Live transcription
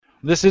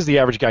This is the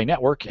Average Guy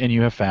Network, and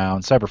you have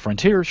found Cyber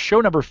Frontiers,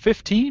 show number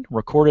 15,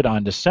 recorded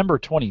on December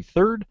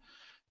 23rd,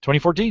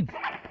 2014.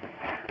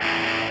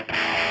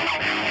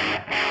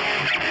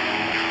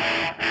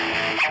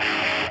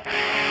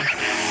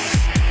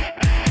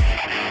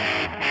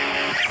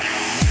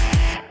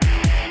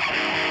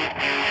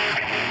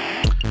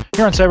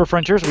 Here on Cyber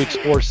Frontiers, we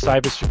explore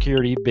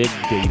cybersecurity, big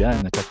data,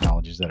 and the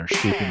technologies that are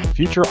shaping the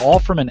future, all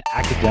from an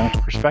academic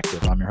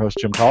perspective. I'm your host,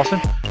 Jim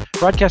Collison,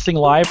 broadcasting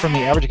live from the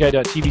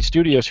AverageGuy.tv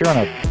studios here on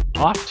a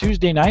off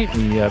Tuesday night.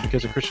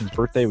 Because of Christian's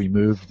birthday, we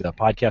moved the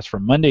podcast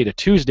from Monday to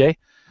Tuesday.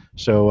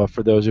 So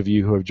for those of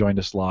you who have joined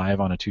us live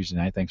on a Tuesday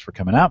night, thanks for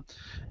coming out.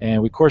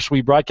 And, of course,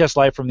 we broadcast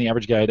live from the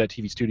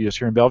AverageGuy.tv studios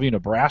here in Bellevue,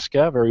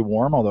 Nebraska. Very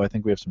warm, although I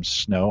think we have some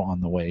snow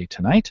on the way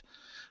tonight.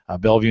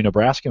 Bellevue,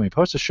 Nebraska, and we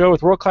post a show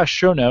with world-class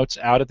show notes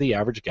out at the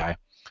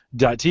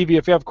AverageGuy.tv.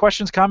 If you have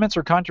questions, comments,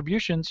 or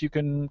contributions, you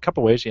can, a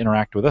couple ways to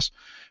interact with us.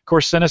 Of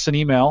course, send us an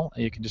email.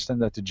 You can just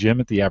send that to Jim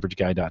at the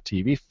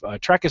AverageGuy.tv.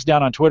 Track us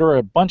down on Twitter,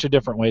 a bunch of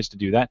different ways to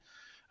do that.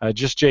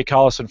 Just Jay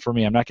Collison for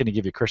me. I'm not going to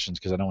give you Christian's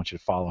because I don't want you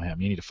to follow him.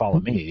 You need to follow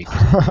me.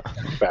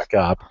 Back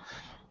up.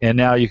 And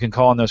now you can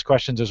call on those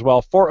questions as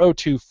well,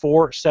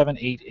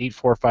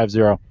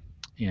 402-478-8450.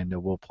 And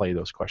we'll play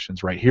those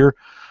questions right here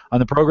on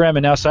the program.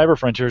 And now Cyber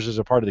Frontiers is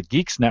a part of the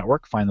Geeks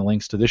Network. Find the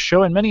links to this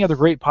show and many other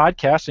great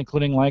podcasts,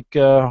 including like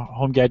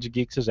Home Gadget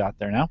Geeks is out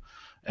there now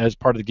as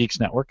part of the Geeks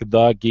Network,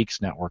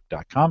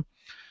 thegeeksnetwork.com.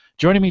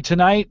 Joining me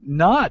tonight,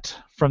 not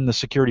from the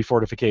security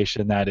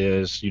fortification that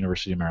is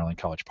University of Maryland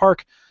College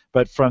Park,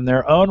 but from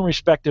their own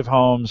respective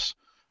homes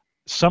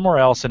somewhere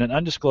else in an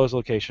undisclosed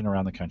location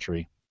around the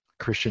country,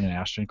 Christian and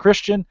Ashton.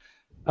 Christian,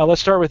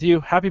 let's start with you.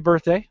 Happy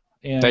birthday.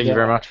 And, thank you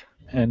very much.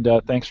 And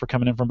thanks for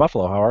coming in from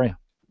Buffalo. How are you?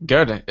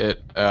 Good.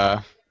 It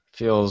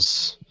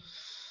feels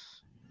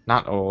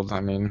not old. I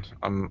mean,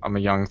 I'm a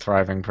young,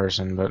 thriving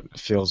person, but it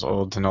feels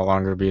old to no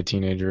longer be a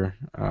teenager.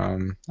 I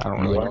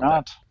don't really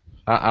know.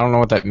 I don't know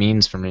what that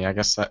means for me. I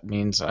guess that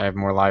means I have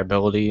more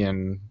liability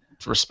and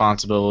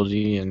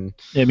responsibility, and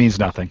it means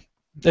nothing.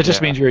 It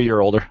just means you're a year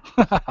older.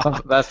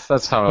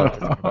 that's how I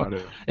think about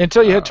it.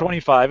 Until you hit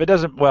 25, it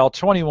doesn't. Well,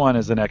 21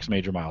 is the next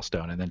major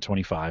milestone, and then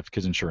 25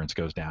 because insurance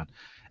goes down.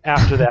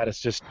 After that,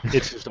 it's just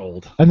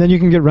old. And then you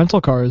can get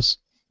rental cars.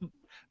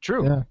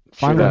 True. Yeah.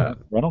 Finally.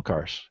 Rental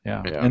cars.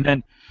 Yeah. And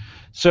then,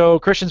 so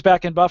Christian's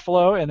back in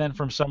Buffalo, and then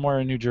from somewhere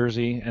in New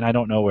Jersey, and I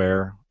don't know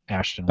where.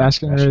 Ashton.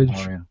 Basking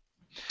Ridge.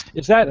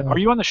 Is that? Are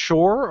you on the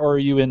shore or are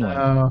you inland?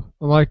 I'm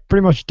like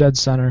pretty much dead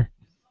center.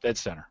 Dead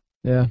center.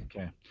 Yeah.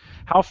 Okay.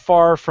 How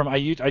far from? I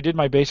did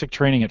my basic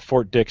training at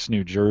Fort Dix,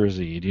 New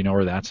Jersey. Do you know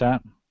where that's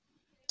at?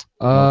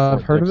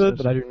 I've heard of it,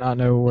 but I do not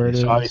know where it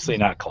is. So obviously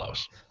not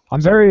close. I'm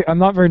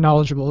not very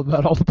knowledgeable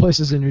about all the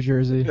places in New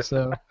Jersey,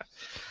 so.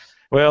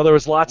 Well, there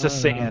was lots of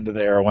sand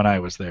there when I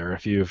was there.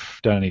 If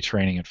you've done any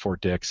training at Fort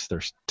Dix,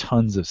 there's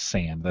tons of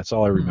sand. That's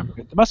all I remember.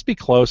 It must be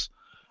close.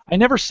 I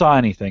never saw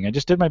anything. I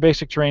just did my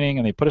basic training,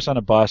 and they put us on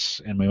a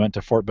bus, and we went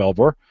to Fort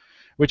Belvoir,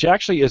 which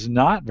actually is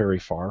not very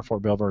far.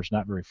 Fort Belvoir is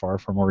not very far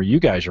from where you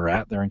guys are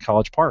at. They're in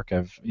College Park.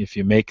 If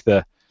you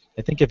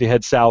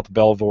head south,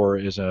 Belvoir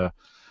is a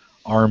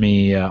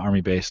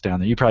Army base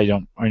down there. You probably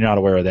are not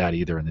aware of that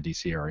either in the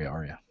D.C. area,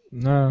 are you?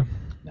 No.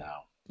 No.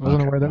 I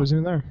wasn't aware that was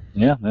even there.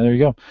 Yeah, there you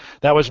go.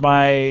 That was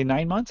my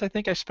 9 months, I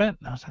think I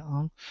spent. That was that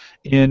long.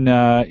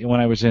 When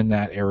I was in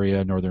that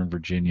area, Northern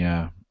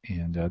Virginia,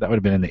 and that would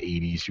have been in the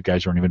 80s. You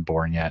guys weren't even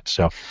born yet.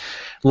 So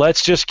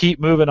let's just keep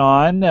moving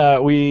on.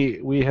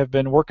 We have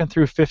been working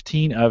through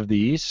 15 of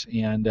these,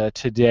 and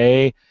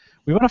today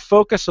we want to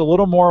focus a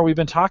little more. We've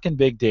been talking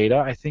big data.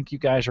 I think you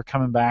guys are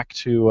coming back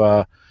to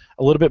a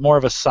little bit more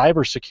of a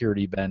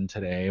cybersecurity bend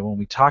today when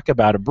we talk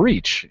about a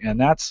breach, and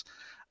that's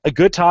a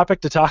good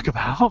topic to talk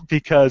about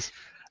because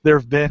there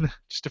have been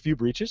just a few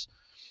breaches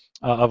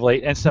of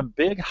late, and some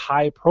big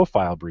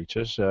high-profile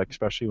breaches,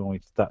 especially when we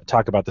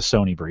talk about the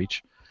Sony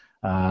breach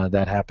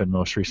that happened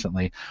most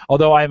recently.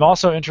 Although I'm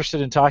also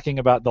interested in talking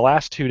about the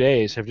last 2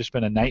 days have just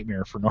been a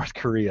nightmare for North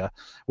Korea.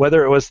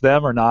 Whether it was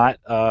them or not,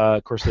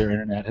 of course their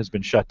internet has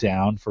been shut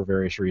down for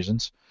various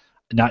reasons.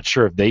 Not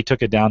sure if they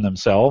took it down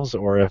themselves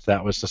or if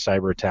that was the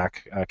cyber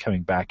attack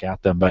coming back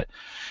at them. And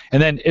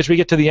then as we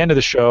get to the end of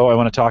the show, I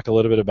want to talk a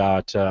little bit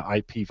about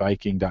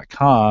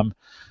ipviking.com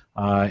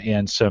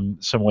and some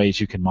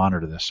ways you can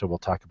monitor this. So we'll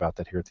talk about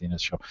that here at the end of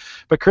the show.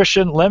 But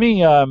Christian, let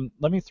me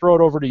throw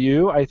it over to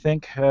you. I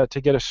think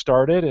to get us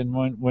started, and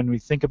when we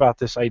think about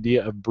this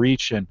idea of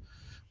breach and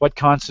what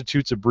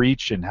constitutes a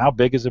breach and how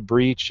big is a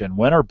breach and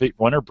when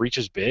are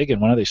breaches big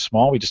and when are they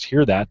small, we just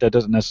hear that. That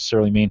doesn't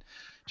necessarily mean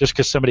just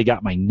because somebody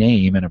got my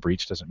name in a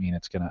breach doesn't mean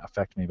it's going to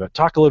affect me. But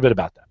talk a little bit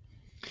about that.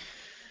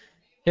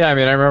 Yeah, I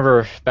mean, I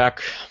remember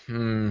back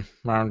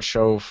around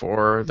show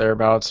 4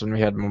 thereabouts when we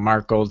had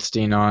Mark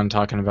Goldstein on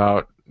talking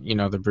about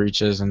the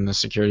breaches and the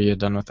security he had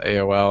done with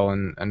AOL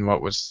and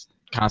what was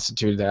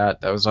constituted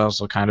that. That was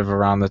also kind of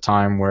around the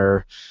time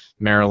where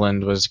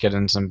Maryland was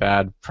getting some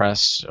bad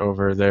press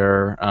over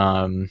their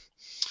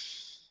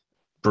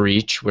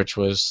breach, which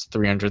was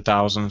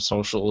 300,000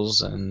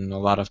 socials and a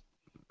lot of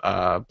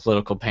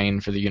political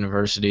pain for the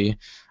university.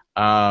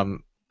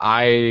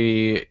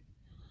 I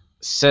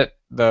sit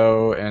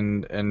though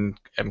and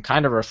am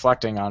kind of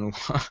reflecting on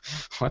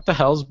what the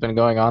hell's been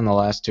going on the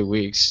last 2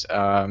 weeks.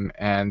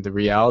 And the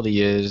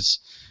reality is,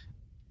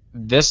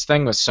 this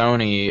thing with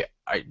Sony,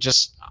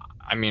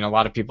 I mean, a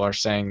lot of people are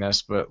saying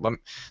this, but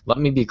let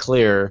me be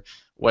clear.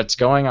 What's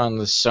going on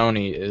with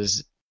Sony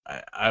is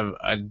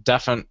I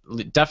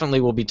definitely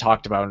will be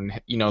talked about in,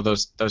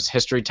 those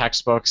history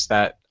textbooks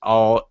that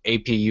all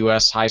AP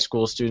US high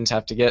school students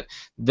have to get.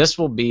 This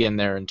will be in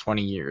there in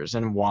 20 years.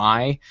 And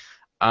why?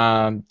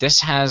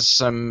 This has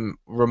some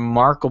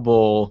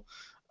remarkable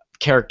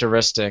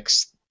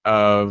characteristics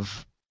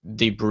of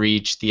the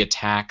breach, the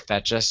attack,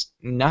 that just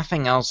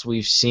nothing else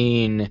we've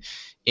seen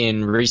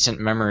in recent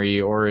memory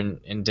or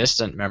in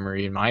distant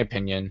memory, in my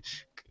opinion,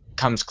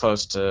 comes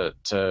close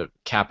to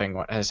capping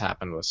what has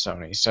happened with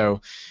Sony.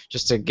 So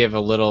just to give a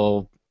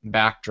little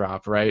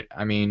backdrop, right?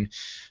 I mean,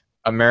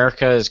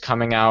 America is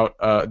coming out,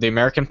 the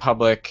American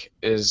public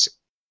is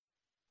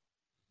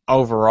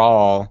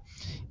overall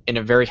in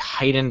a very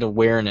heightened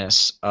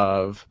awareness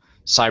of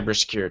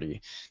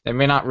cybersecurity. They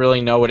may not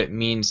really know what it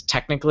means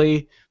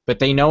technically, but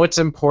they know it's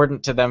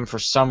important to them for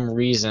some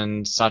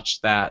reason,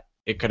 such that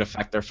it could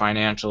affect their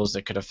financials,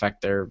 it could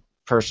affect their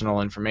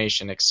personal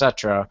information,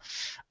 etc.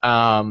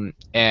 And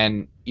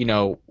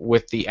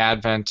with the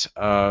advent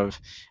of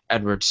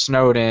Edward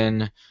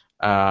Snowden,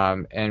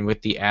 and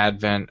with the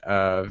advent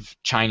of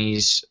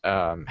Chinese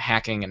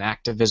hacking and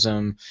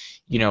activism,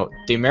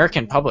 the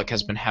American public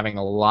has been having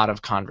a lot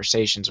of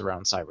conversations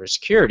around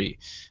cybersecurity.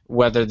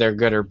 Whether they're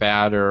good or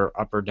bad or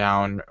up or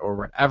down or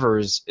whatever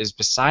is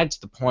besides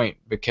the point,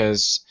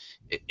 because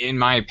in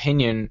my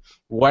opinion,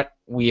 what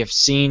we have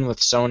seen with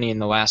Sony in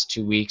the last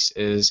 2 weeks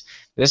is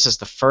this is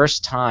the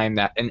first time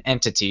that an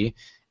entity,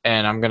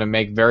 and I'm going to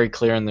make very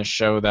clear in this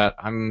show that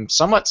I'm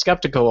somewhat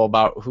skeptical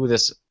about who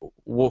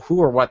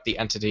or what the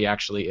entity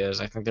actually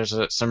is. I think there's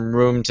some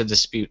room to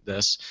dispute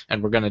this,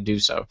 and we're going to do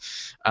so.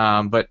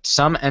 But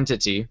some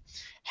entity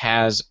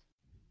has,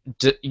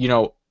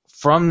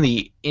 from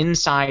the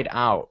inside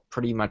out,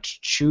 pretty much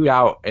chewed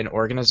out an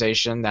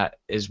organization that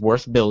is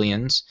worth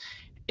billions,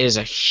 is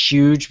a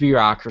huge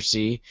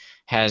bureaucracy,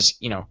 has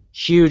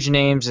huge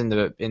names in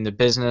the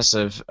business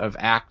of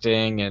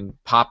acting and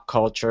pop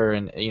culture,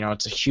 and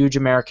it's a huge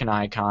American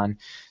icon.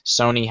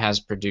 Sony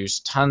has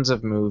produced tons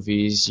of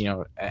movies,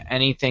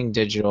 anything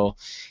digital,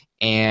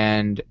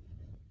 and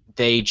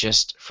they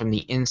just from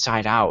the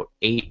inside out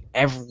ate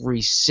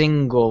every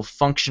single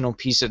functional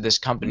piece of this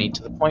company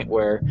to the point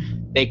where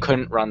they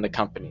couldn't run the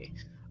company.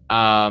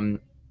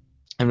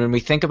 And when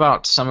we think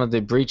about some of the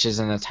breaches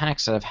and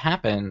attacks that have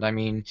happened, I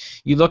mean,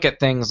 you look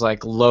at things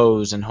like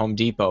Lowe's and Home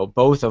Depot,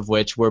 both of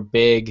which were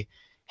big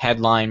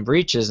headline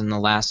breaches in the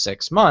last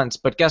 6 months.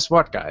 But guess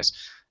what, guys?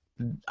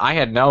 I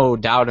had no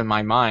doubt in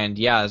my mind,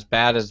 as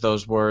bad as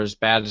those were, as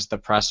bad as the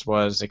press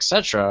was,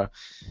 etc.,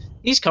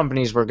 these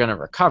companies were going to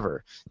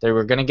recover. They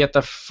were going to get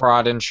the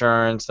fraud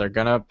insurance. They're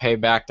going to pay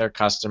back their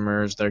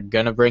customers. They're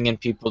going to bring in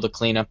people to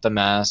clean up the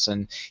mess.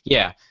 And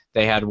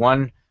they had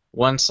one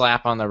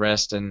slap on the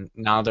wrist, and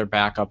now they're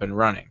back up and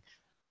running.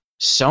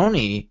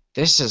 Sony,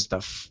 this is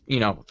the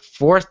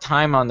fourth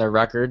time on their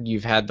record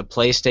you've had the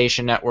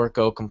PlayStation Network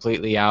go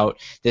completely out.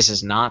 This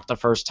is not the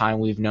first time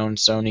we've known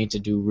Sony to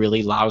do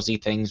really lousy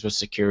things with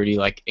security,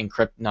 like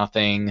encrypt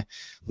nothing,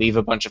 leave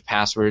a bunch of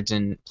passwords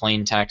in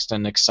plain text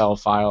and Excel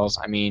files.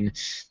 I mean,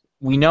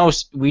 we know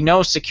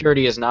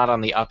security is not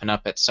on the up and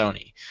up at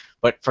Sony.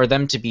 But for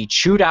them to be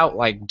chewed out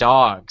like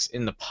dogs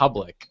in the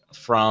public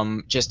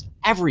from just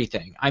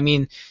everything. I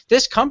mean,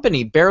 this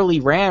company barely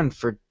ran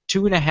for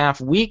 2.5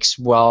 weeks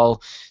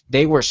while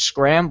they were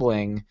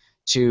scrambling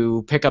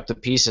to pick up the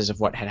pieces of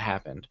what had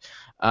happened.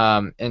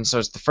 And so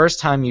it's the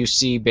first time you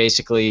see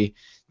basically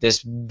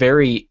this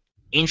very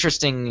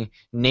interesting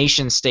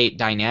nation-state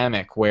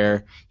dynamic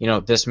where,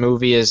 this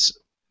movie is,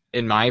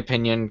 in my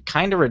opinion,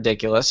 kind of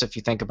ridiculous if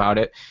you think about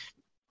it.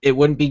 It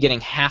wouldn't be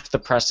getting half the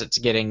press it's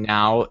getting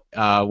now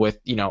with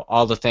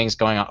all the things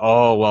going on.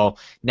 Oh, well,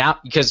 now,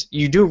 because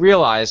you do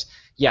realize,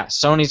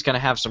 Sony's going to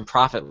have some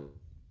profit,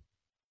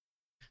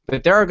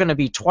 but there are going to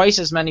be twice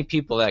as many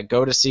people that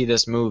go to see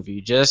this movie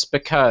just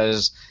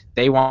because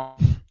they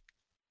want.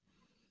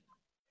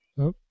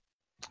 Oh,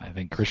 I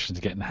think Christian's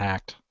getting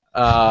hacked.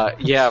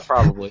 Yeah,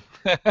 probably.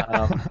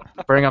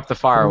 Bring up the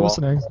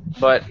firewall.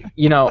 But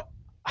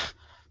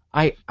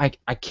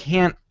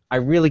I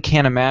really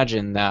can't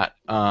imagine that.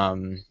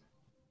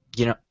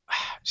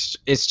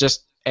 It's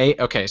just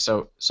okay.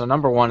 So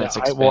number one, it's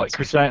expensive.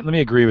 Chris, let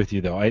me agree with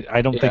you though.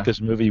 I don't think this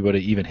movie would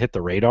have even hit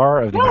the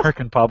radar of the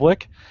American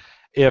public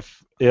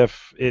if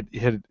it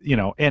had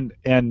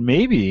and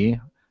maybe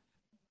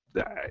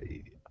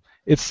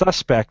it's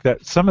suspect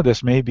that some of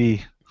this may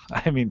be.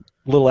 I mean,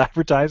 little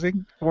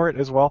advertising for it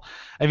as well.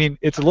 I mean,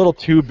 it's a little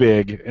too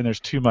big, and there's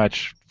too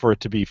much for it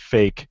to be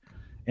fake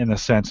in the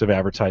sense of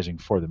advertising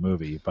for the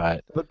movie.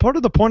 But part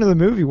of the point of the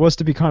movie was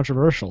to be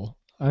controversial.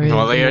 I mean,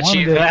 well, they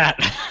achieved that.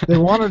 They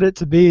wanted it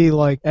to be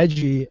like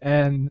edgy,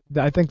 and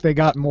I think they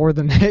got more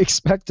than they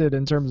expected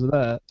in terms of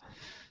that.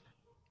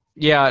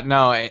 Yeah,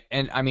 no,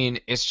 and I mean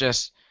it's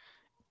just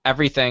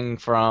everything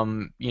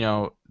from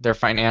their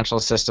financial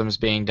systems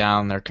being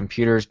down, their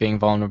computers being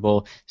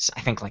vulnerable.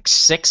 I think like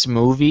 6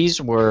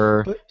 movies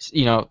were But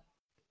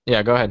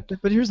yeah. Go ahead.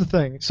 but here's the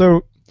thing.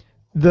 So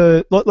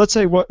let's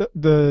say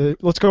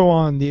let's go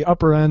on the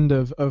upper end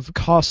of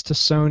cost to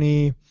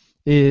Sony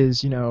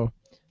is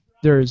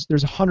there's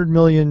 $100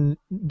 million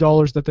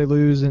that they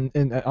lose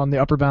in on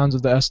the upper bounds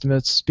of the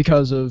estimates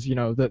because of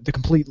the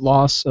complete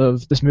loss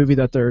of this movie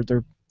that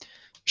they're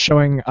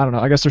showing. I don't know.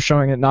 I guess they're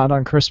showing it not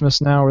on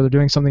Christmas now, or they're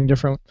doing something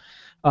different.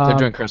 They're Um,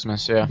 doing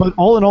Christmas, yeah. but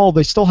all in all,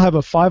 they still have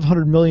a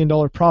 $500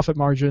 million profit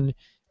margin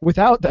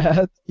without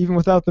that, even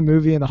without the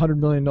movie and the $100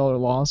 million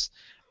loss.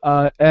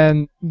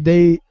 And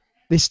they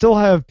still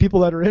have people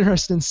that are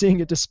interested in seeing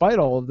it despite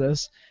all of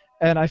this.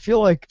 And I feel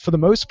like for the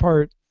most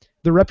part,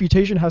 the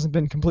reputation hasn't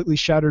been completely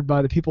shattered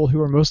by the people who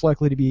are most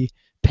likely to be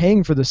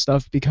paying for this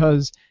stuff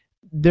because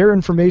their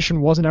information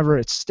wasn't ever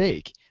at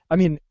stake. I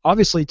mean,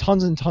 obviously,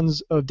 tons and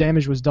tons of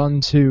damage was done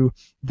to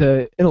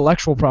the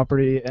intellectual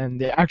property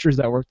and the actors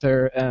that worked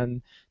there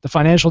and the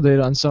financial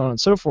data and so on and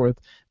so forth.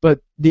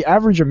 But the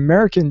average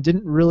American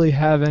didn't really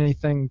have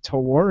anything to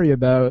worry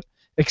about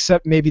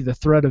except maybe the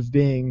threat of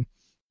being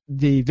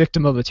the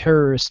victim of a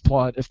terrorist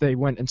plot if they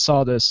went and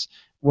saw this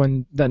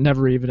when that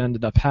never even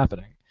ended up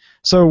happening.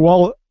 So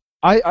while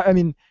I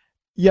mean,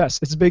 yes,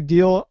 it's a big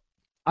deal.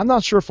 I'm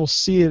not sure if we'll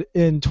see it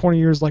in 20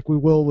 years like we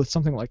will with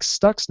something like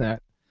Stuxnet,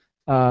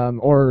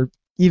 or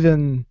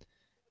even.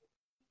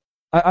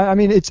 I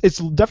mean, it's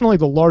definitely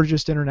the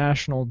largest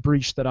international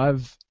breach that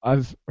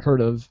I've heard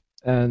of,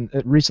 and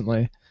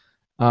recently.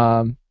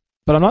 But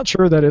I'm not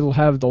sure that it'll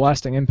have the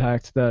lasting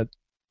impact that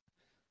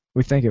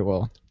we think it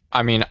will.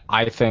 I mean,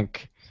 I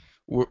think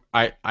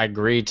I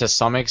agree to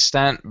some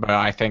extent, but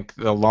I think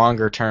the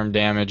longer term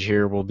damage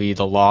here will be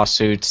the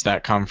lawsuits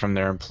that come from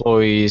their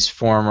employees,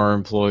 former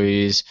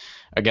employees.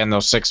 Again,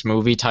 those 6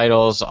 movie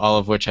titles, all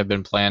of which have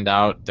been planned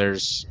out.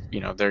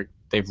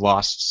 They've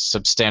lost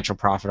substantial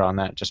profit on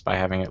that just by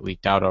having it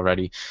leaked out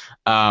already.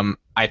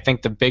 I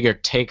think the bigger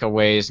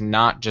takeaway is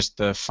not just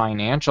the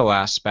financial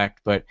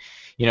aspect, but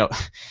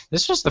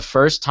this was the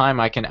first time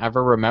I can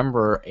ever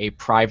remember a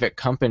private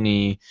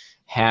company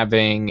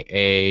having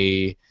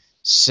a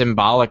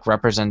symbolic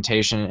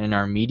representation in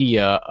our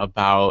media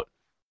about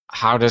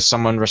how does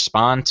someone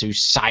respond to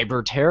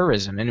cyber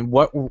terrorism and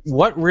what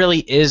really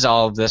is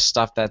all of this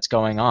stuff that's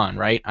going on,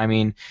 right? I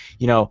mean,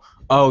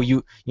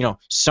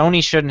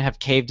 Sony shouldn't have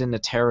caved in to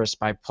terrorists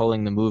by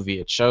pulling the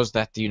movie. It shows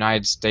that the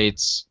United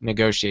States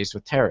negotiates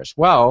with terrorists.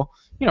 Well,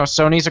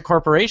 Sony's a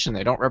corporation.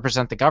 They don't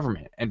represent the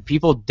government. And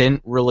people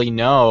didn't really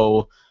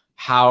know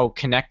how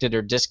connected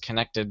or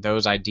disconnected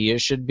those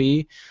ideas should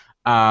be.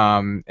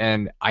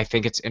 And I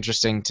think it's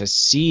interesting to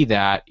see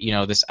that,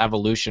 this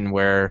evolution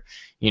where,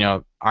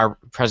 our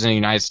president of the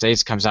United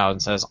States comes out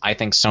and says, I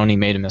think Sony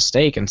made a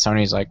mistake. And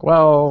Sony's like,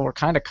 well, we're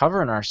kind of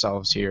covering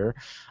ourselves here.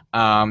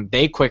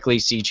 They quickly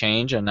see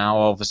change, and now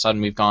all of a sudden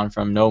we've gone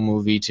from no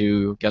movie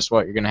to guess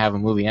what, you're going to have a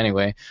movie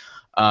anyway.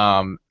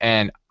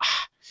 And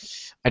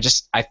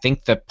I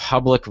think the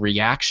public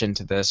reaction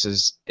to this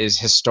is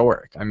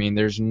historic. I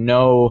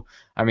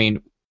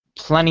mean,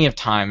 plenty of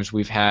times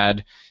we've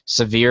had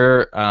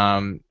severe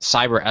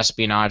cyber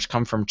espionage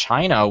come from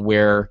China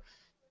where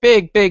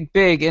big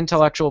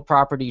intellectual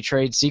property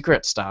trade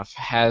secret stuff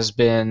has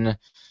been,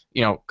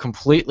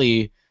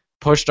 completely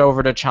pushed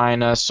over to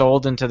China,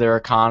 sold into their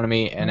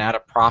economy, and at a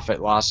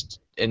profit lost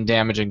and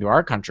damaging to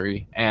our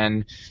country.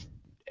 And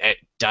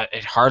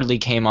it hardly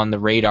came on the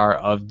radar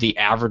of the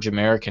average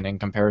American in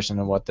comparison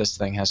to what this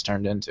thing has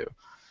turned into.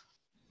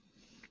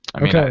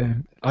 Okay,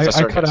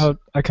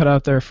 I cut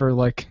out there for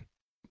like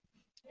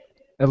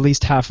at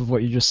least half of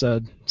what you just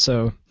said.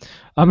 So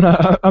I'm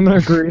gonna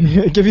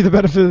agree, give you the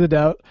benefit of the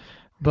doubt,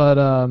 but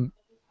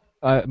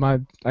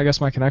I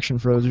guess my connection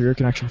froze or your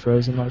connection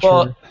froze. I'm not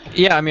sure.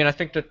 Yeah, I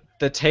think that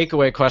the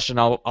takeaway question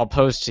I'll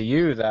pose to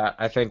you that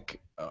I think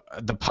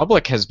the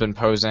public has been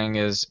posing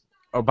is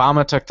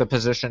Obama took the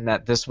position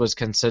that this was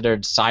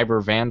considered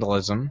cyber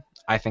vandalism.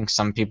 I think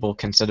some people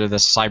consider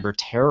this cyber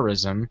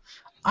terrorism.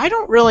 I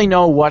don't really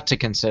know what to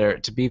consider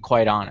it, to be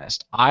quite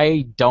honest.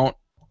 I don't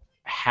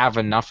have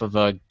enough of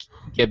a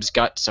Gibbs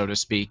gut, so to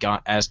speak,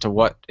 as to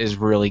what is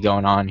really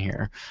going on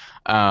here.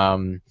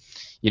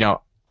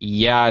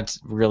 Yeah, it's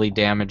really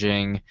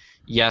damaging.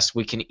 Yes,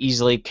 we can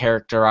easily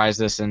characterize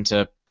this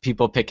into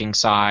people picking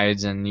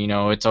sides and,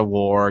 it's a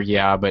war,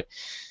 yeah, but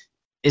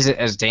is it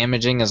as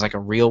damaging as like a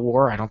real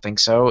war? I don't think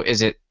so.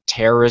 Is it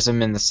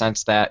terrorism in the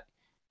sense that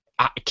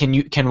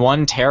can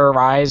one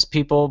terrorize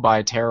people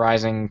by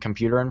terrorizing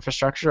computer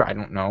infrastructure? I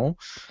don't know.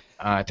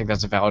 I think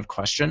that's a valid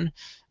question.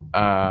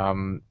 There's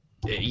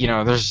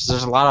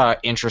a lot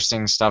of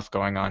interesting stuff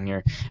going on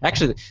here.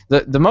 Actually,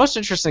 the most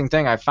interesting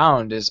thing I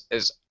found is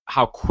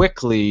how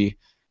quickly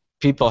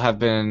people have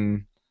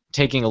been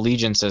taking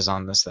allegiances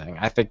on this thing.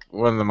 I think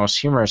one of the most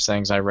humorous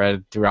things I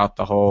read throughout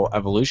the whole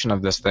evolution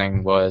of this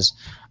thing was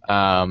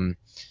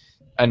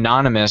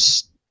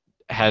Anonymous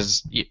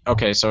has.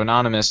 Okay, so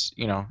Anonymous,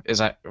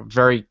 is a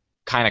very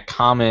kind of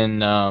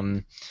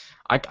common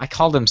I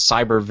call them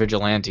cyber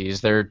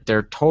vigilantes.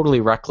 They're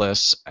totally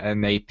reckless,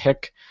 and they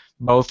pick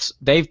both.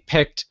 They've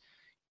picked.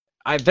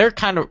 They're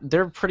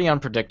pretty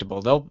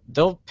unpredictable.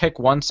 They'll pick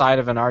one side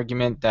of an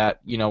argument that,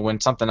 when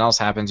something else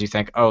happens, you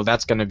think, oh,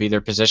 that's going to be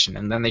their position,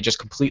 and then they just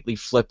completely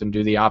flip and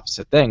do the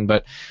opposite thing.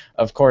 But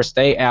of course,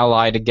 they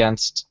allied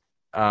against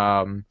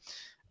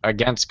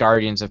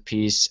Guardians of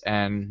Peace,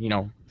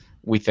 and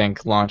we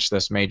think launched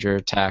this major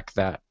attack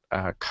that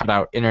cut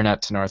out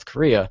internet to North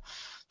Korea.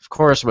 Of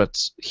course,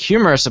 what's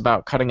humorous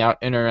about cutting out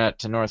internet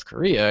to North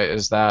Korea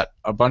is that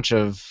a bunch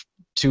of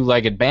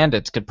two-legged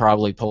bandits could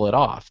probably pull it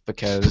off,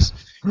 because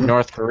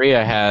North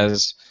Korea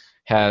has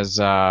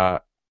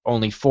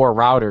only 4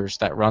 routers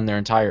that run their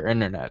entire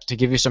internet. To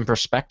give you some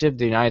perspective,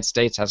 the United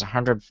States has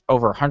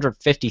over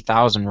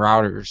 150,000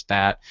 routers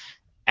that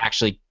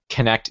actually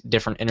connect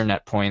different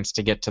internet points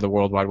to get to the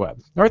World Wide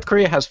Web. North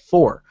Korea has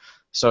 4.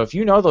 So if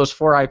you know those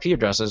 4 IP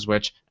addresses,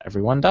 which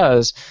everyone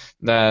does,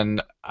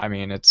 then,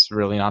 it's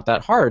really not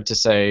that hard to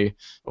say,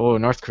 oh,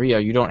 North Korea,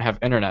 you don't have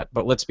internet.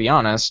 But let's be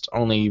honest,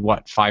 only,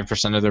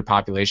 5% of their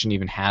population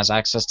even has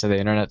access to the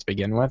internet to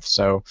begin with.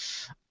 So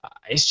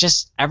it's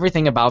just,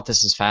 everything about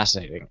this is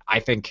fascinating. I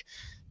think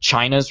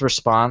China's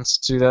response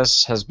to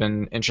this has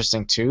been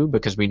interesting too,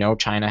 because we know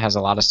China has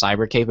a lot of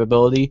cyber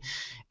capability.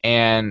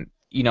 And,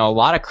 a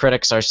lot of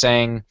critics are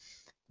saying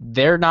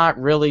they're not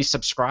really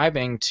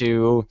subscribing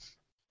to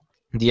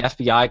the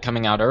FBI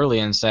coming out early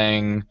and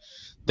saying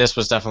this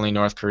was definitely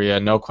North Korea,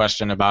 no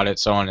question about it,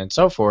 so on and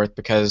so forth,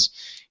 because,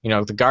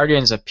 the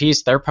Guardians of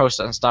Peace, they're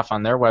posting stuff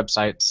on their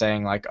website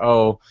saying like,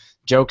 oh,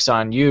 joke's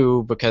on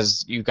you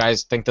because you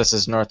guys think this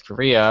is North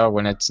Korea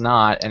when it's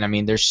not.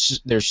 And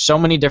there's so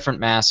many different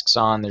masks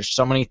on, there's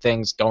so many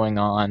things going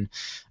on.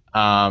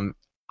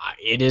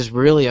 It is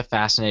really a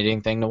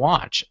fascinating thing to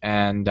watch,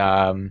 and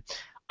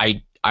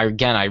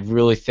I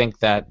really think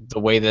that the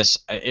way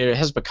it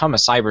has become a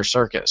cyber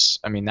circus.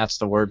 That's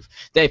the word.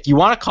 If you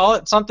want to call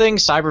it something,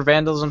 cyber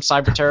vandalism,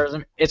 cyber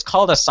terrorism, it's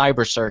called a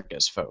cyber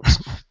circus, folks.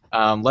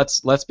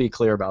 Let's be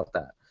clear about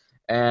that.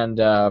 And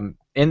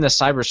in the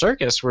cyber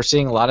circus, we're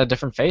seeing a lot of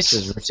different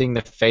faces. We're seeing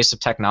the face of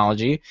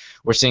technology.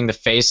 We're seeing the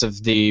face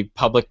of the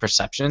public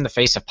perception, the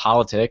face of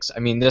politics.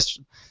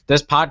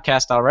 This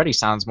podcast already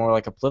sounds more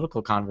like a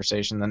political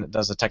conversation than it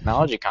does a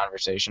technology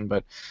conversation.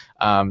 But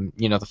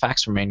the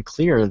facts remain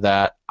clear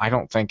that I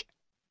don't think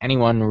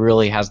anyone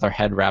really has their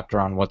head wrapped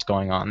around what's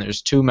going on.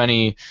 There's too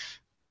many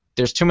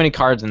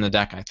cards in the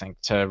deck, I think,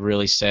 to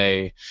really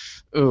say,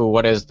 ooh,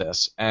 what is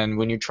this? And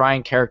when you try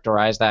and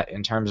characterize that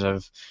in terms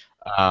of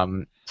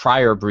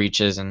prior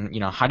breaches and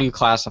how do you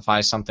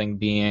classify something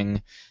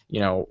being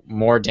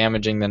more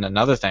damaging than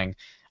another thing,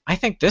 I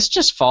think this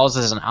just falls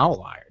as an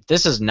outlier.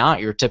 This is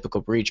not your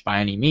typical breach by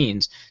any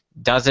means.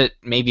 Does it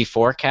maybe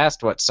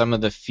forecast what some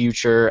of the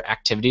future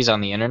activities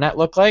on the internet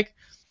look like?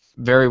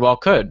 Very well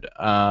could,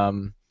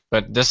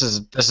 but this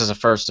is a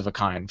first of a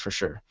kind for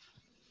sure.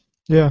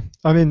 Yeah,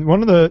 but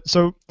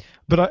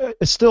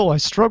I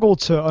struggle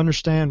to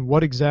understand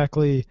what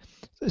exactly.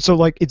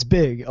 So it's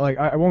big.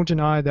 I won't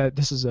deny that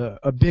this is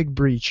a big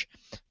breach,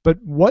 but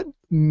what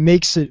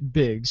makes it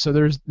big? So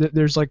there's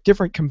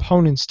different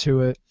components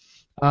to it,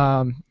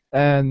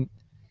 and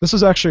this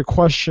is actually a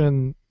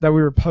question that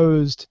we were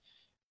posed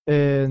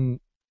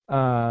in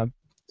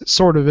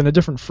sort of in a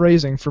different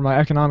phrasing for my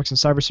economics and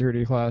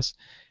cybersecurity class,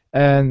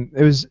 and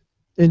it was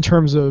in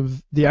terms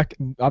of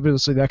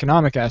obviously the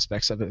economic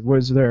aspects of it.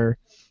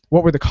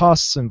 What were the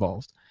costs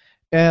involved?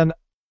 And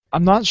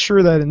I'm not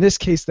sure that in this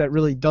case that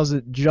really does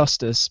it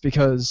justice,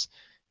 because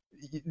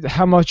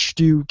how much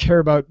do you care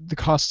about the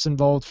costs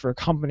involved for a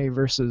company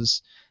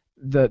versus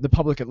the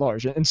public at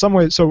large? In some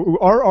ways, so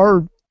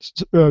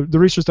the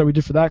research that we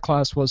did for that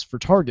class was for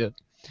Target,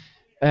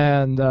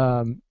 and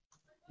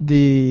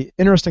the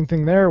interesting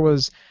thing there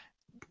was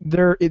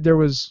there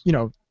was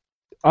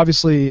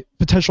obviously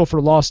potential for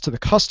loss to the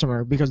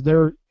customer because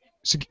their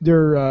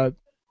secure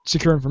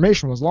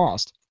information was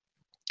lost,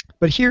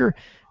 but here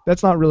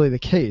that's not really the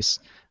case.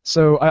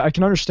 So I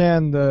can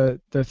understand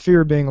the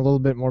fear being a little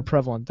bit more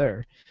prevalent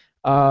there.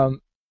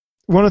 One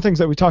of the things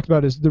that we talked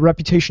about is the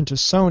reputation to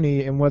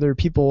Sony and whether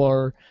people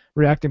are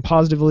reacting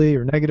positively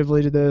or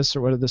negatively to this,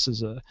 or whether this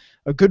is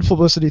a good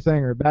publicity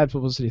thing or a bad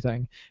publicity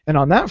thing. And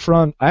on that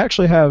front, I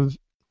actually have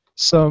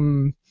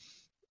some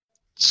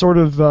sort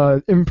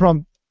of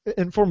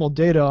informal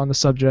data on the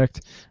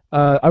subject.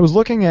 I was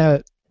looking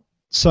at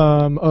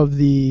some of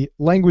the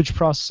language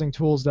processing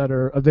tools that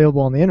are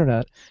available on the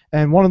internet,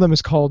 and one of them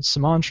is called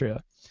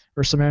Semantria.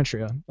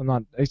 I'm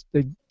not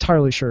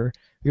entirely sure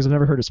because I've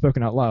never heard it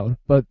spoken out loud.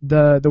 But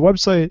the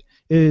website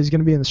is going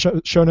to be in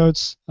the show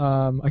notes.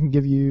 I can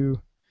give you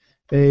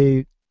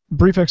a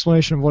brief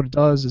explanation of what it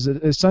does. Is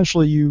it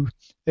essentially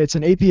it's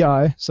an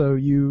API, so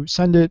you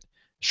send it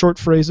short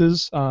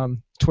phrases,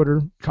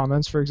 Twitter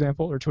comments, for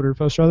example, or Twitter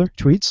posts rather,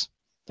 tweets.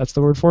 That's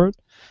the word for it.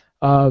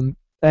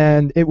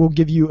 And it will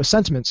give you a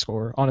sentiment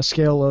score on a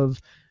scale of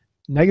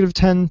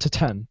 -10 to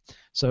 10.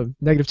 So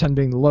 -10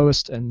 being the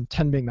lowest and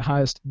 10 being the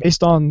highest,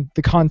 based on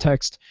the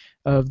context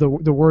of the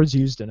words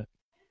used in it.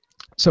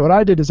 So what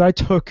I did is I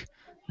took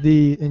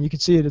and you can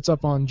see it, it's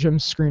up on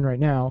Jim's screen right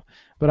now,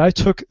 but I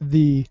took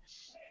the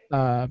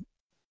word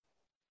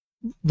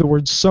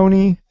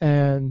Sony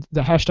and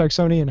the hashtag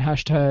Sony and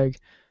hashtag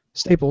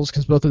Staples,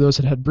 because both of those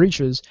had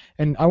breaches,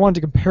 and I wanted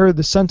to compare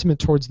the sentiment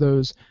towards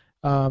those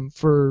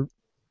for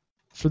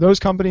those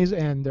companies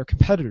and their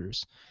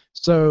competitors.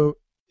 So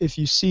if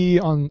you see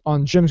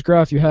on Jim's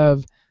graph, you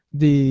have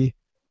the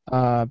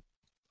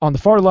on the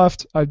far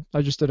left, I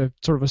just did a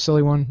sort of a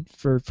silly one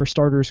for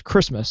starters.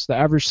 Christmas, the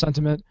average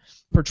sentiment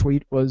per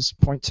tweet was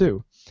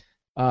 0.2,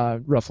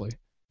 roughly.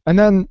 And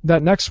then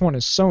that next one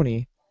is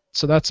Sony,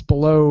 so that's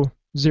below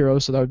 0,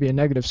 so that would be a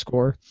negative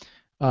score.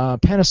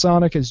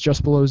 Panasonic is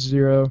just below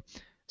 0.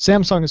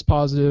 Samsung is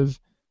positive.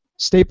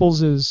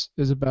 Staples is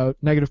about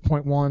negative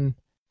 0.1,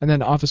 and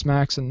then Office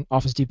Max and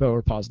Office Depot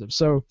are positive.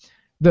 So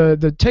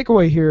the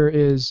takeaway here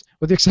is,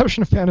 with the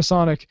exception of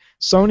Panasonic,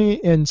 Sony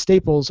and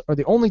Staples are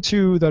the only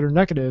two that are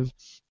negative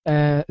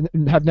and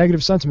have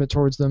negative sentiment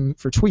towards them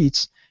for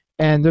tweets,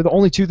 and they're the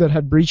only two that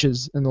had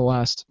breaches in the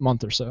last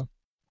month or so.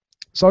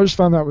 So I just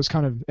found that was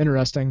kind of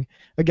interesting.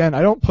 Again,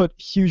 I don't put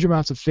huge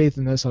amounts of faith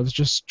in this. I was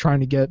just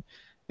trying to get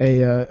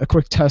a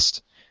quick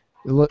test,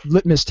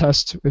 litmus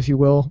test, if you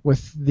will,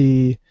 with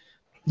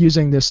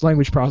using this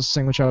language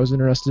processing, which I was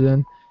interested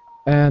in.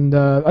 And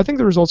I think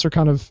the results are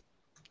kind of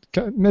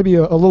maybe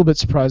a little bit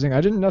surprising.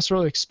 I didn't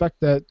necessarily expect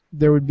that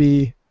there would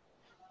be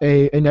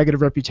a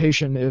negative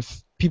reputation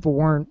if people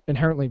weren't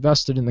inherently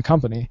vested in the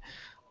company,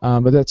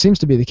 but that seems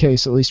to be the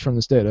case, at least from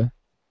this data.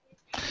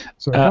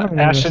 So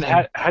Ashton,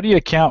 how do you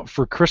account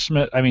for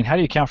Christmas? I mean, how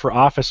do you account for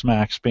Office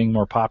Max being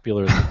more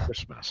popular than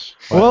Christmas?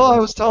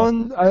 Well,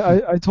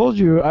 I told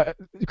you,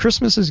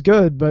 Christmas is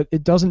good, but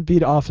it doesn't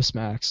beat Office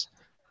Max.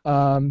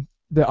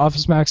 The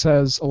Office Max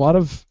has a lot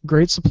of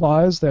great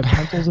supplies. They have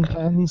pencils and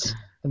pens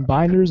and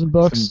binders and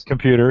books. Some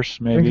computers,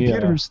 maybe. And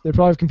computers. They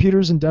probably have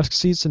computers and desk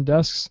seats and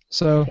desks.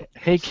 So.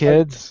 Hey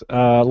kids,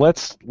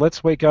 let's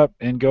wake up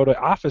and go to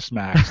Office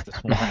Max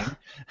this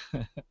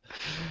morning.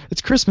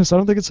 It's Christmas. I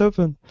don't think it's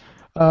open.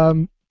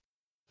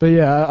 But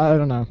yeah, I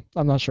don't know.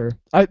 I'm not sure.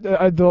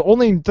 The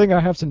only thing I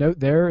have to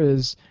note there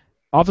is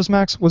Office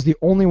Max was the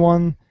only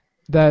one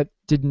that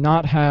did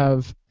not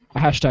have a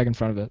hashtag in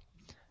front of it,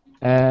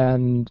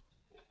 and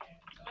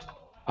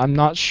I'm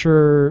not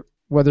sure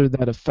whether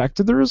that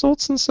affected the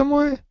results in some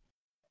way.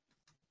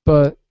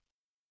 But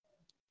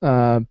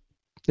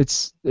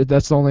that's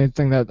the only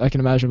thing that I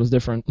can imagine was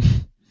different.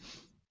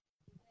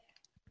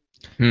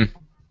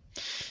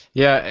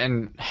 Yeah,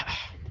 and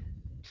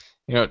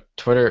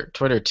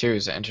Twitter too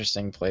is an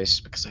interesting place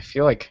because I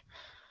feel like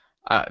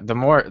the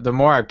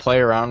more I play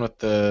around with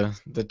the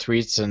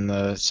tweets and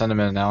the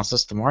sentiment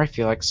analysis, the more I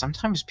feel like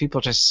sometimes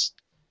people just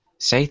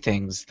say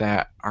things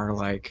that are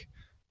like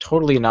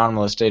totally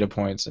anomalous data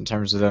points in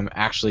terms of them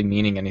actually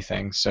meaning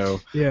anything. So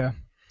yeah,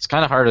 it's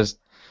kind of hard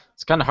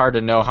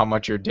to know how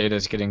much your data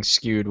is getting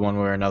skewed one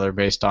way or another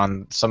based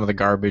on some of the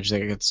garbage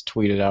that gets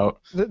tweeted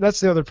out. That's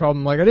the other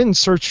problem. Like, I didn't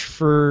search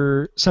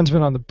for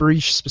sentiment on the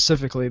breach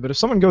specifically, but if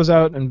someone goes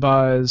out and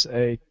buys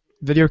a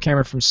video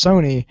camera from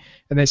Sony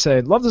and they say,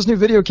 love this new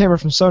video camera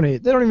from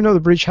Sony, they don't even know the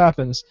breach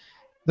happens.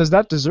 Does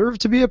that deserve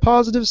to be a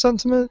positive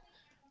sentiment?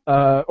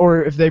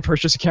 Or if they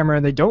purchase a camera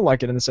and they don't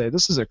like it and they say,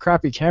 this is a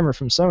crappy camera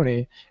from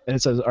Sony, and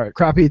it says, all right,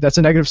 crappy, that's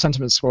a negative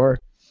sentiment score.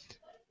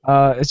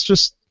 It's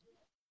just,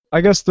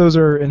 I guess those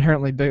are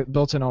inherently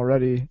built in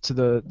already to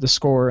the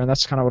score, and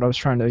that's kind of what I was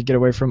trying to get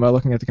away from by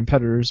looking at the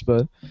competitors.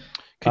 But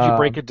could you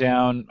break it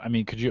down? I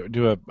mean, could you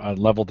do a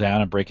level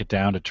down and break it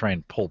down to try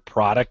and pull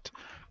product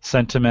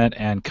sentiment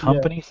and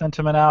company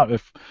sentiment out?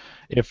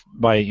 If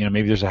by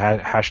maybe there's a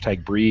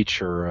hashtag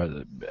breach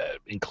or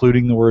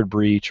including the word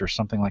breach or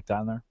something like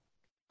that in there.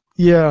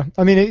 Yeah,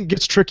 I mean, it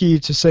gets tricky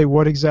to say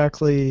what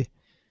exactly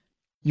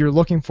you're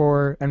looking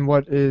for and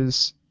what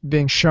is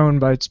being shown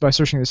by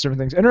searching these different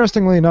things.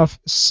 Interestingly enough,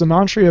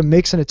 Semantria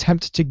makes an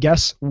attempt to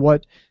guess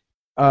what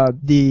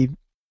the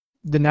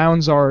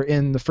nouns are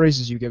in the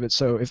phrases you give it.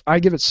 So if I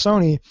give it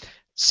Sony,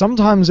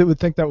 sometimes it would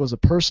think that was a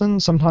person,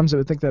 sometimes it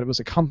would think that it was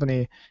a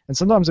company, and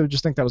sometimes it would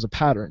just think that was a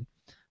pattern.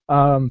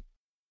 I'm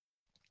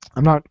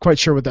not quite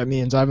sure what that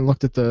means. I haven't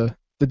looked at the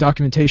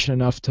documentation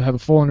enough to have a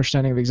full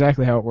understanding of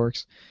exactly how it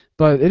works.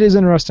 But it is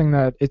interesting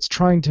that it's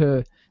trying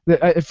to...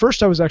 At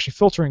first I was actually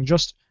filtering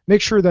just make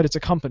sure that it's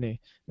a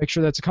company. Make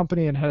sure that it's a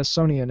company and has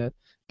Sony in it.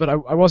 But I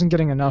wasn't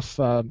getting enough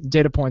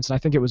data points, and I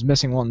think it was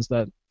missing ones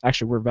that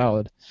actually were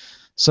valid.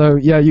 So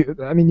yeah, you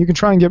can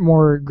try and get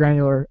more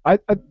granular.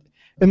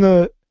 In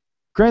the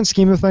grand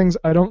scheme of things,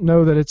 I don't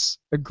know that it's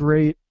a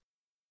great,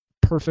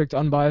 perfect,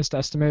 unbiased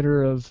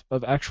estimator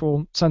of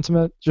actual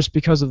sentiment, just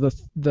because of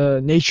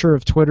the nature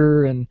of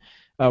Twitter and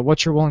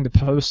what you're willing to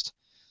post.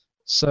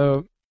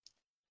 So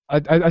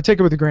I take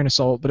it with a grain of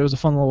salt, but it was a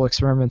fun little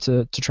experiment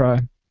to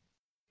try.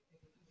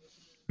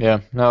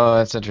 Yeah, no,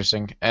 that's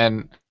interesting,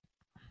 and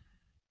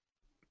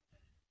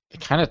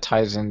it kind of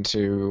ties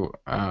into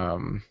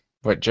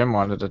what Jim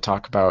wanted to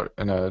talk about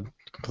in a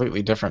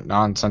completely different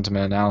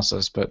non-sentiment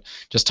analysis, but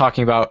just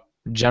talking about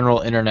general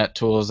internet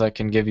tools that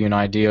can give you an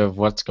idea of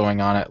what's going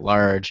on at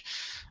large.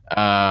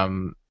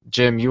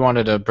 Jim, you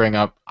wanted to bring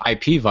up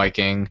IP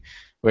Viking,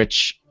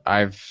 which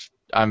I've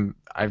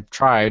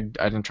tried.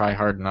 I didn't try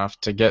hard enough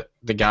to get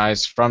the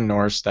guys from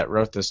Norse that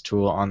wrote this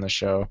tool on the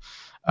show.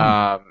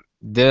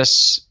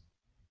 This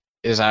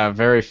is a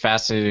very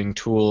fascinating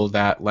tool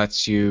that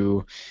lets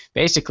you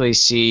basically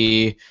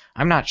see.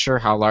 I'm not sure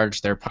how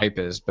large their pipe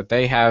is, but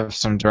they have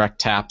some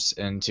direct taps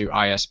into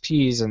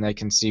ISPs, and they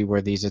can see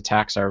where these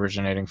attacks are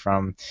originating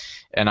from.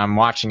 And I'm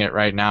watching it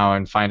right now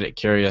and find it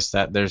curious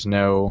that there's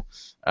no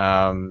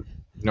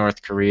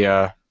North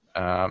Korea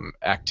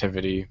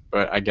activity,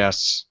 but I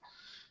guess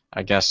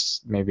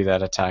maybe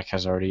that attack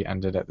has already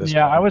ended at this point.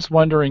 Yeah, I was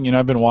wondering.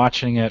 I've been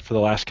watching it for the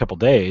last couple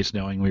days,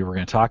 knowing we were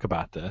going to talk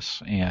about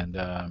this, and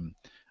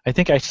I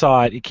think I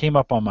saw it. It came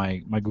up on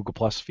my Google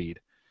Plus feed,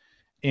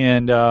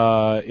 and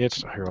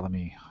it's here. Let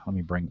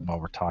me bring while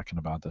we're talking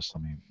about this.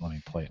 Let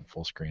me play it in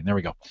full screen. There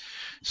we go.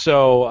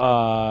 So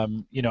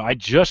I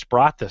just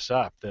brought this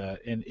up,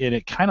 and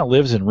it kind of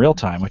lives in real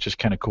time, which is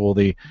kind of cool.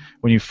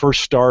 When you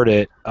first start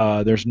it,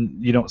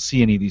 you don't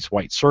see any of these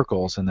white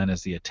circles, and then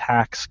as the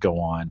attacks go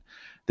on,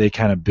 they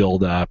kind of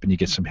build up, and you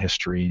get some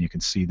history, and you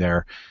can see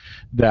there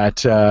that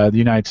the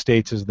United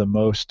States is the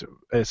most.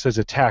 It says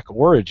attack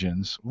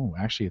origins. Ooh,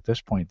 actually, at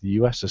this point, the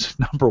U.S. is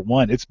number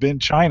one. It's been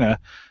China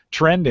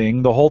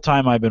trending the whole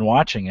time I've been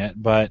watching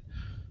it, but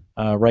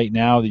right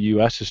now the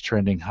U.S. is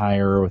trending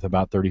higher with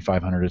about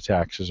 3,500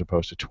 attacks as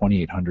opposed to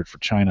 2,800 for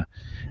China.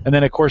 And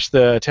then, of course,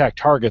 the attack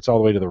targets all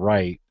the way to the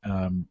right,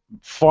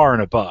 far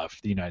and above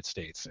the United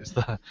States is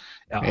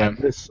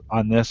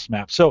on this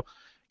map. So,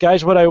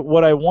 guys, what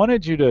I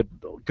wanted you to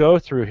go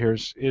through here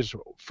is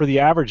for the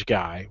average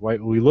guy,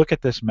 right? We look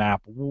at this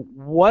map.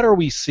 What are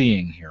we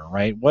seeing here,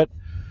 right?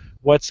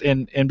 What's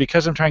and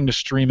because I'm trying to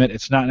stream it,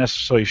 it's not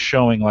necessarily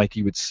showing like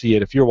you would see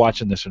it if you're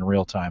watching this in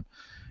real time.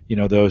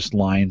 Those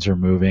lines are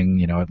moving.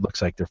 It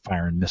looks like they're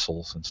firing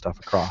missiles and stuff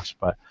across.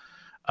 But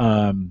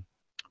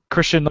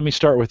Christian, let me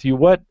start with you.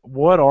 What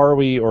are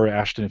we, or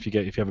Ashton, if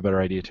you have a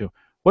better idea too,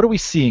 what are we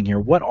seeing here?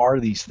 What are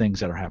these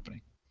things that are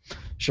happening?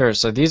 Sure.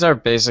 So these are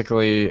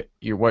basically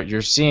what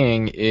you're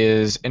seeing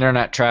is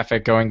internet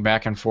traffic going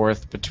back and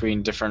forth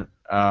between different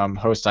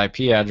host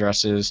IP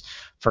addresses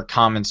for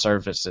common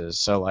services.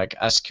 So like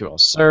SQL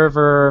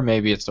Server,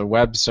 maybe it's a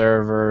web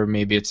server,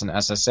 maybe it's an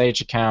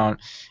SSH account,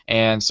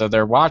 and so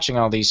they're watching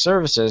all these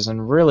services,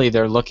 and really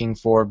they're looking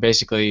for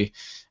basically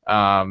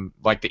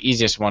like the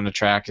easiest one to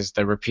track is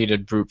the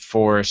repeated brute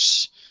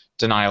force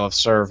denial of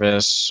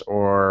service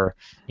or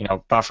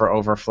buffer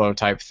overflow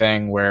type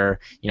thing where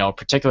a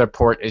particular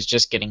port is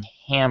just getting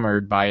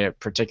hammered by a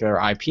particular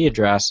IP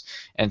address,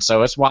 and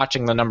so it's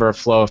watching the number of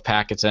flow of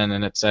packets in,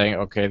 and it's saying,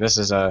 okay, this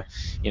is a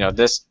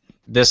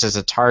this is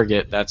a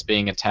target that's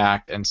being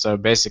attacked, and so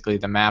basically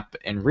the map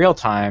in real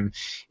time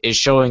is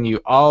showing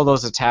you all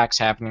those attacks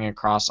happening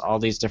across all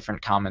these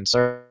different common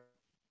servers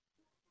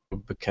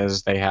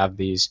because they have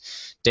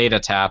these data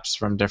taps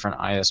from different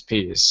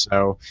ISPs.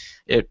 So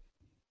it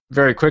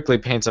very quickly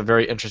paints a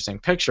very interesting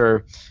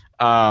picture.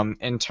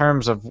 In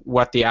terms of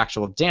what the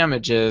actual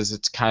damage is,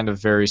 it's kind of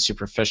very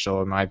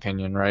superficial in my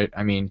opinion, right?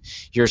 I mean,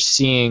 you're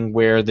seeing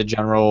where the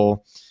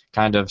general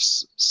kind of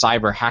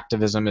cyber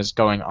hacktivism is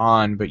going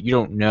on, but you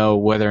don't know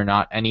whether or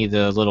not any of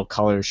the little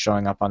colors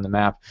showing up on the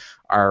map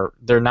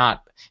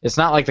it's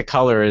not like the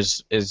color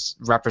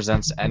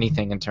represents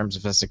anything in terms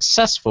of a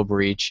successful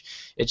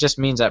breach. It just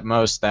means at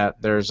most that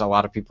there's a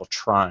lot of people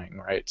trying,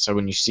 right? So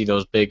when you see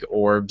those big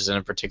orbs in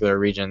a particular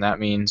region,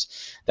 that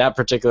means that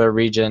particular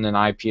region and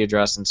IP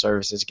address and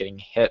service is getting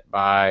hit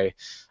by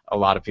a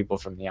lot of people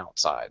from the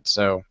outside.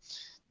 So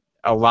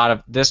a lot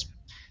of this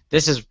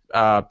is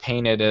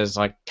painted as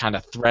like kind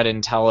of threat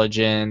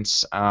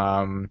intelligence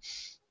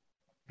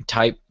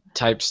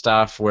type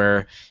stuff,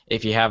 where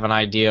if you have an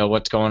idea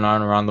what's going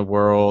on around the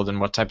world and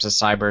what types of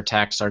cyber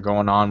attacks are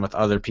going on with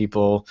other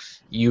people,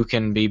 you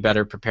can be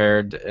better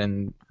prepared.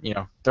 And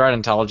threat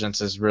intelligence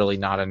is really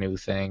not a new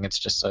thing. It's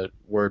just a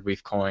word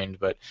we've coined,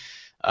 but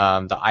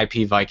the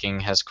IP Viking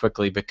has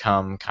quickly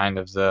become kind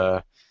of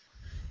the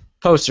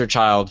poster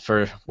child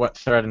for what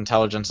threat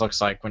intelligence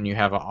looks like when you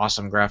have an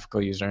awesome graphical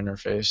user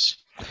interface.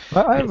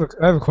 I have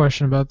a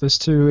question about this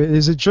too.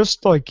 Is it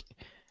just like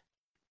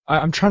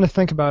I'm trying to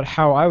think about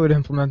how I would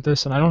implement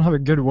this, and I don't have a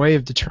good way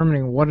of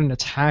determining what an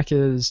attack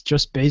is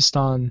just based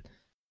on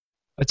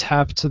a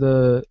tap to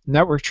the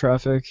network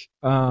traffic,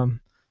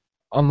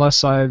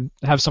 unless I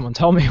have someone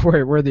tell me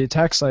where the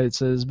attack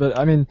sites is. But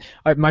I mean,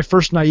 my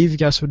first naive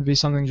guess would be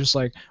something just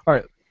like, all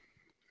right,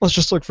 let's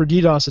just look for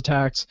DDoS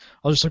attacks.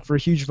 I'll just look for a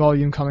huge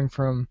volume coming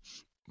from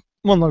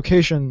one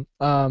location.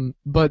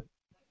 But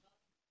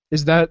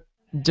is that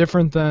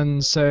different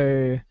than,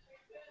 say,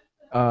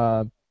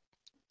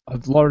 a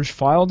large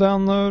file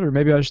download, or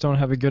maybe I just don't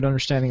have a good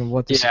understanding of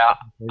what this is.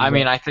 I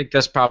mean, I think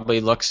this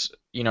probably looks,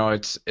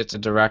 it's a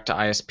direct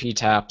ISP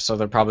tap, so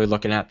they're probably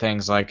looking at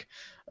things like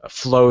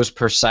flows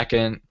per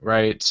second,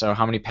 right? So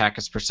how many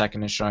packets per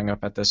second is showing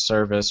up at this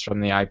service from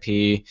the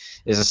IP?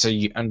 Is this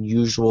an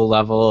unusual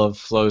level of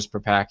flows per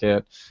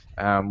packet?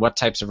 What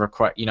types of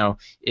request,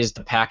 is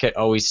the packet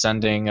always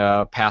sending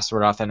a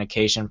password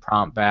authentication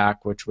prompt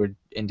back, which would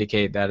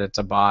indicate that it's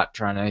a bot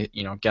trying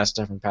to, guess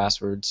different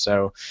passwords.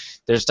 So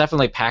there's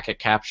definitely packet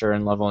capture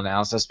and level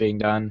analysis being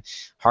done.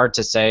 Hard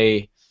to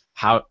say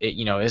how it,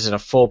 is it a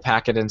full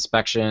packet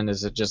inspection?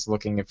 Is it just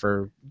looking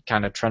for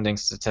kind of trending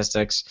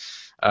statistics?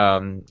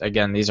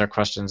 Again, these are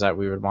questions that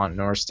we would want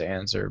Norse to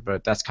answer,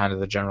 but that's kind of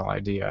the general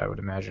idea, I would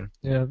imagine.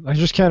 Yeah, I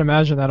just can't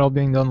imagine that all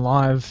being done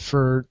live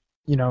for,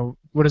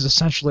 what is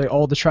essentially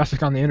all the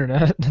traffic on the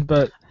internet.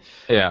 But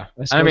yeah,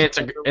 I mean,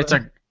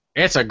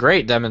 it's a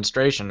great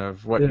demonstration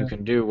of what you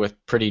can do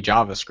with pretty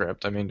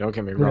JavaScript. I mean, don't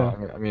get me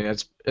wrong. I mean,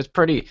 it's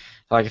pretty,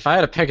 like, if I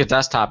had to pick a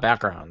desktop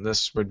background,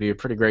 this would be a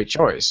pretty great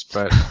choice.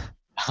 But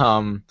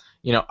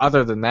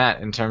other than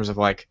that, in terms of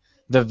like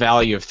the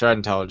value of threat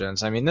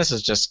intelligence, I mean, this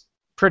is just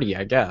pretty,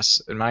 I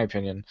guess, in my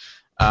opinion.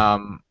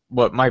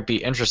 What might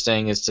be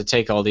interesting is to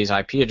take all these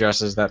IP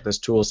addresses that this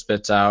tool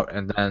spits out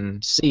and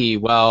then see,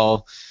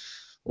 well,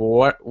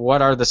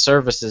 what are the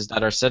services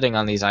that are sitting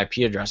on these IP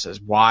addresses?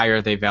 Why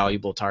are they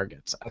valuable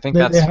targets? I think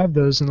they have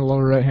those in the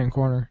lower right-hand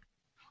corner.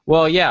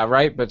 Well, yeah,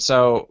 right. But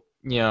so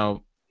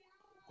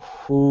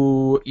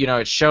who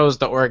it shows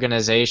the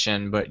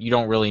organization, but you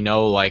don't really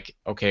know, like,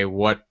 okay,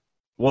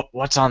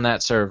 what's on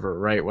that server,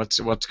 right? What's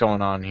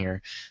going on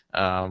here?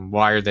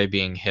 Why are they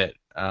being hit?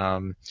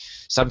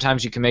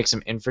 Sometimes you can make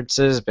some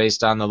inferences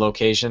based on the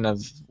location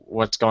of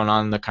what's going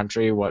on in the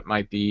country, why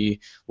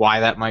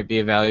that might be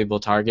a valuable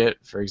target.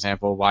 For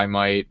example, why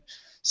might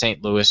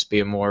St. Louis be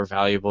a more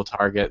valuable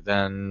target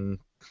than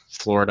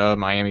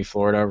Miami,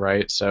 Florida,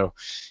 right? So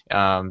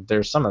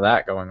there's some of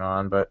that going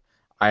on, but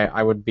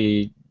I would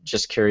be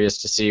just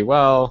curious to see,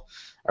 well,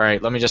 all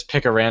right, let me just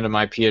pick a random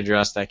IP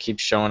address that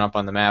keeps showing up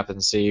on the map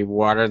and see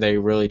what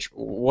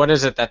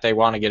is it that they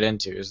want to get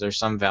into? Is there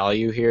some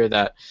value here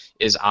that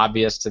is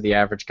obvious to the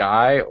average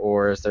guy,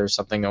 or is there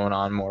something going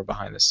on more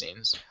behind the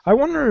scenes? I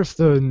wonder if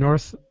the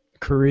North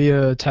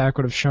Korea attack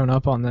would have shown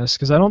up on this,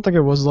 because I don't think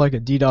it was like a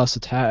DDoS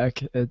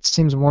attack. It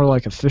seems more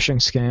like a phishing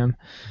scam,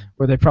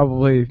 where they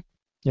probably,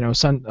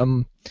 sent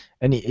an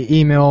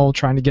email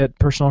trying to get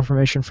personal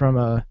information from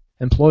a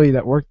employee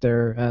that worked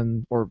there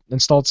or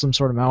installed some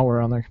sort of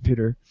malware on their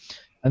computer,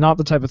 and not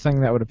the type of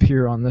thing that would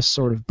appear on this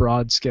sort of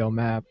broad scale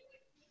map.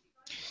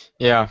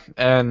 Yeah,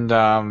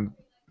 and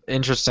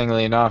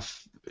interestingly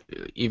enough,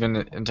 even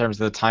in terms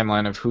of the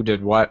timeline of who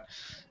did what,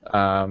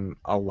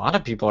 a lot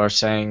of people are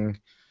saying,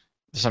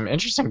 some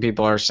interesting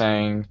people are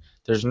saying,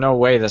 there's no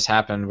way this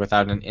happened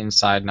without an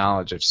inside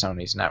knowledge of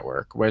Sony's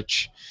network,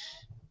 which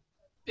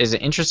is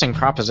an interesting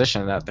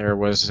proposition, that there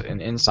was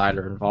an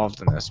insider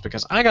involved in this,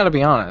 because I gotta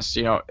be honest,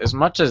 as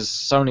much as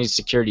Sony's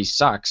security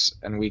sucks,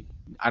 and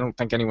I don't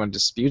think anyone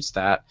disputes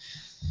that,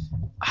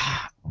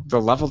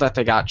 the level that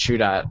they got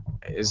chewed at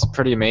is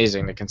pretty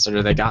amazing to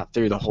consider. They got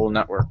through the whole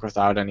network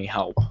without any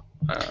help.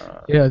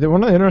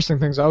 One of the interesting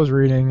things I was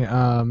reading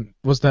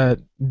was that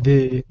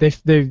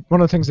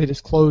one of the things they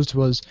disclosed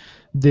was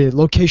the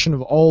location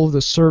of all of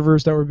the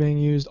servers that were being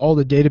used, all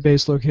the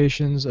database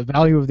locations, the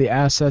value of the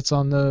assets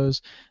on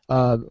those,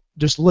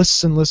 just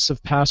lists and lists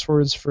of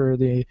passwords for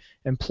the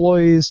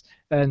employees,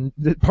 and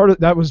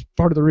that was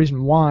part of the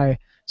reason why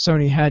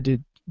Sony had to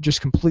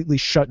just completely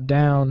shut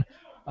down,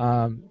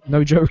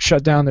 no joke,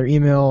 shut down their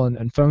email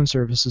and phone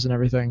services and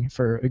everything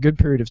for a good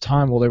period of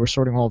time while they were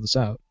sorting all of this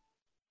out.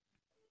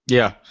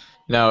 Yeah,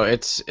 no,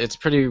 it's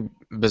pretty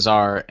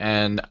bizarre,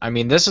 and I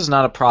mean, this is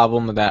not a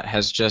problem that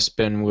has just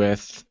been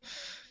with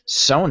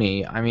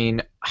Sony. I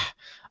mean,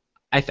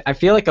 I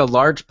feel like a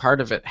large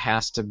part of it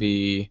has to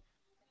be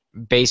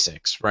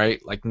basics,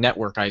 right? Like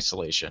network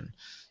isolation.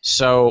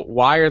 So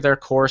why are there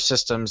core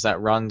systems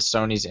that run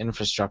Sony's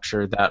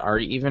infrastructure that are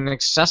even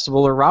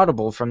accessible or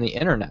routable from the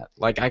internet?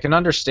 Like, I can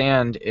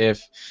understand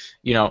if,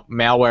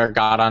 malware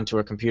got onto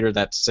a computer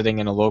that's sitting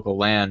in a local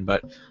LAN,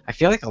 but I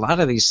feel like a lot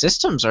of these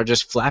systems are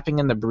just flapping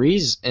in the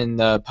breeze in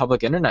the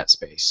public internet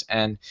space.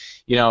 And,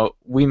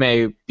 we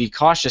may be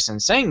cautious in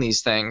saying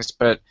these things,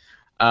 but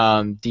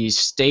the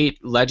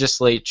state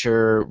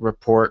legislature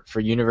report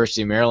for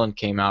University of Maryland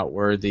came out,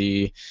 where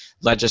the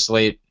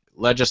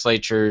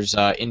legislature's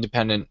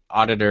independent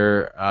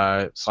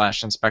auditor /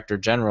 inspector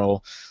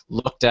general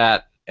looked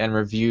at and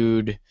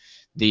reviewed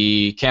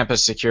the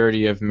campus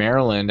security of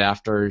Maryland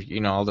after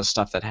all the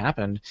stuff that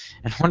happened,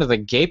 and one of the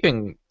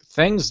gaping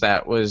things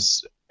that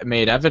was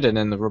made evident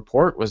in the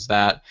report was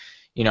that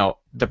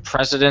the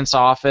president's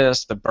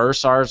office, the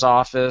bursar's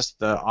office,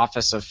 the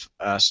office of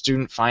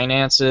student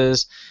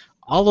finances,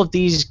 all of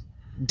these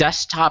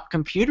desktop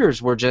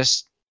computers were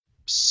just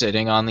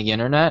sitting on the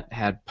internet,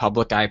 had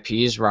public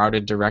IPs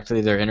routed directly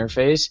to their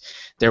interface.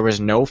 There was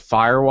no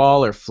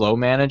firewall or flow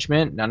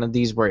management. None of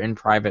these were in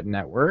private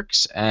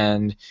networks.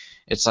 And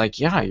it's like,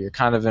 yeah, you're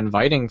kind of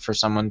inviting for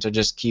someone to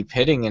just keep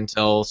hitting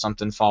until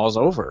something falls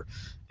over.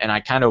 And I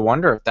kind of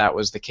wonder if that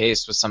was the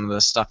case with some of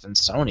the stuff in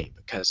Sony,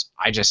 because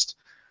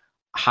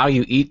how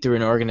you eat through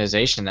an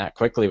organization that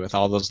quickly with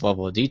all those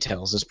level of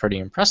details is pretty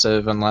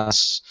impressive,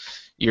 unless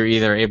you're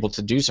either able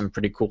to do some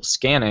pretty cool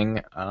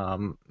scanning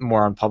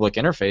more on public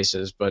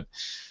interfaces, but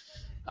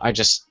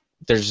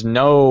there's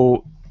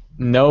no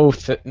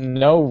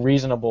no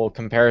reasonable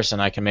comparison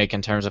I can make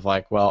in terms of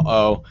like, well,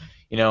 oh,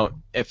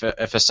 if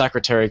a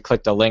secretary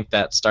clicked a link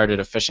that started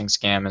a phishing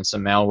scam and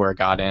some malware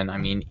got in, I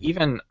mean,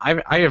 even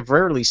I have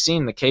rarely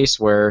seen the case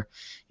where,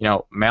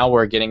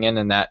 malware getting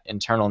in that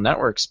internal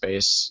network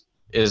space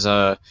is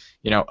a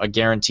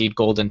guaranteed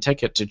golden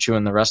ticket to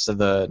chewing the rest of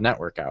the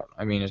network out.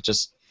 I mean,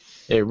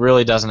 it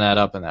really doesn't add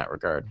up in that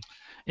regard.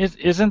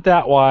 Isn't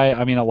that why,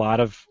 I mean, a lot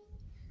of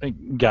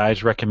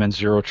guys recommend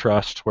zero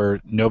trust, where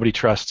nobody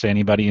trusts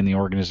anybody in the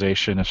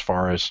organization as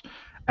far as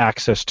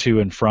access to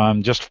and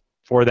from, just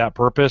for that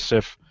purpose?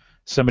 If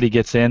somebody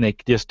gets in, they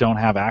just don't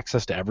have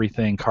access to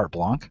everything carte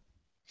blanche?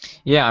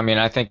 Yeah, I mean,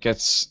 I think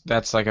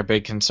that's like a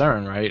big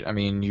concern, right? I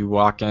mean, you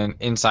walk in,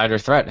 insider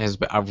threat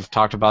I've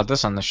talked about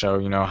this on the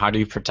show, how do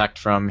you protect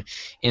from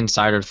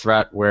insider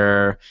threat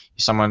where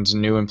someone's a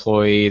new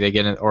employee, they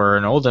get or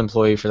an old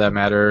employee for that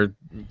matter,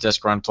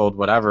 disgruntled,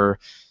 whatever,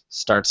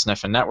 start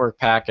sniffing network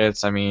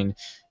packets. I mean,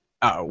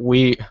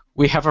 we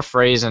have a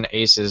phrase in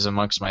ACES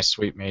amongst my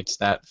suite mates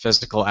that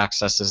physical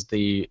access is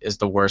the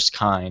worst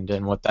kind,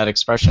 and what that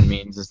expression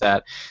means is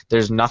that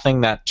there's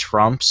nothing that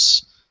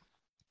trumps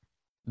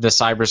the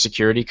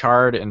cybersecurity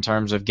card in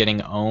terms of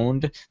getting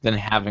owned than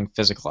having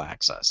physical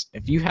access.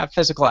 If you have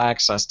physical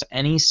access to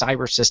any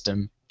cyber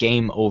system,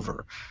 game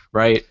over,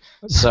 right?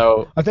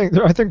 So I think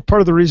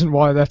part of the reason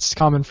why that's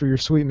common for your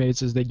suite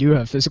mates is they do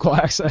have physical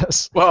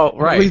access. Well,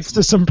 right. It leads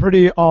to some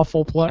pretty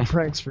awful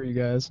pranks for you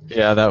guys.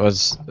 Yeah,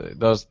 those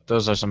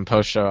are some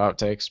post-show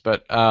outtakes,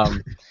 but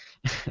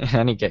in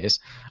any case,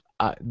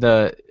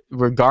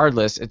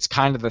 regardless, it's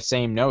kind of the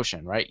same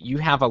notion, right? You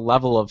have a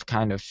level of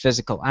kind of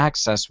physical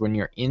access when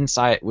you're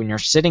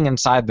sitting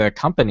inside the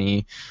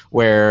company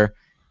where,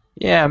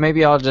 yeah,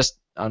 maybe I'll just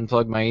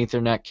unplug my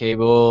Ethernet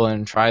cable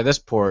and try this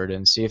port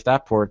and see if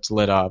that port's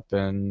lit up,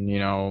 and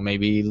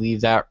maybe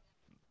leave that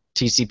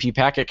TCP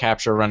packet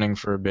capture running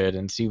for a bit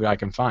and see what I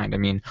can find. I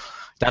mean,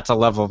 that's a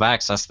level of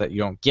access that you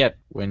don't get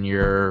when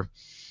you're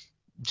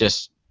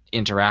just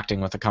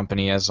interacting with a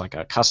company as like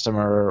a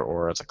customer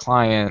or as a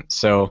client.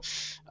 So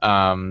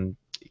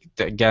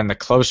again, the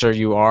closer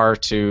you are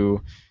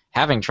to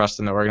having trust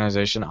in the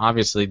organization,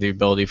 obviously the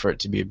ability for it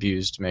to be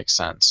abused makes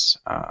sense.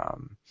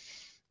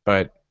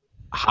 But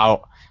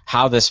how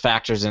this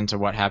factors into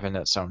what happened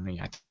at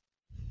Sony, I think.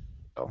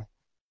 So.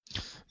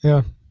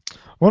 Yeah.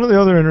 One of the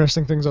other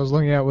interesting things I was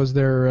looking at was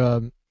their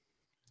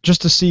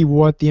just to see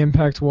what the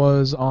impact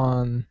was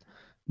on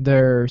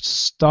their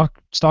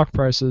stock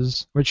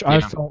prices, which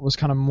I felt was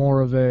kind of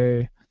more of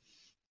a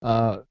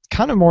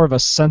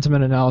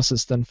sentiment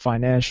analysis than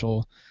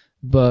financial,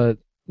 but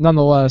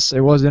nonetheless,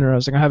 it was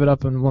interesting. I have it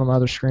up on one of my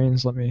other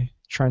screens. Let me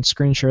try and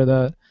screen share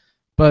that.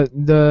 But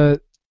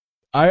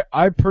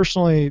I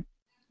personally,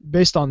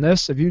 based on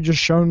this, if you just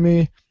shown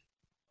me,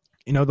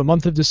 the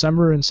month of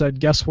December and said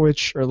guess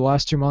which, or the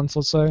last 2 months,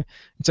 let's say, and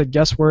said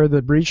guess where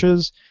the breach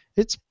is,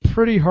 it's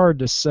pretty hard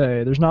to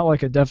say. There's not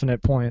like a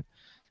definite point.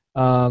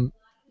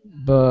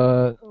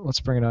 But let's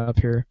bring it up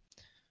here.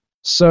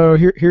 So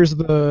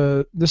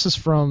this is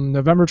from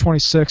November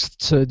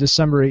 26th to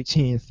December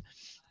 18th,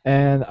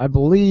 and I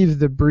believe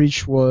the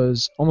breach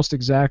was almost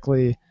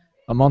exactly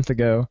a month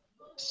ago.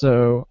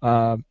 So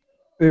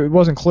it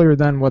wasn't clear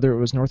then whether it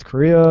was North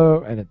Korea,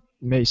 and it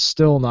may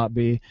still not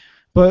be.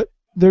 But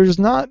there's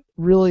not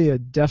really a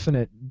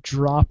definite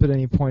drop at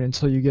any point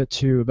until you get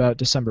to about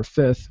December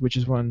 5th, which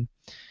is when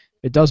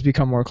it does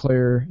become more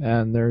clear,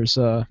 and there's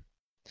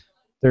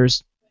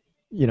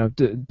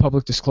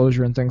public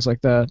disclosure and things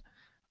like that.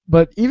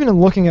 But even in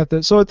looking at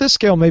this, so at this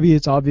scale, maybe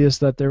it's obvious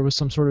that there was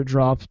some sort of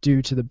drop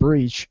due to the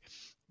breach.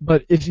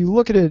 But if you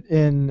look at it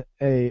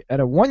at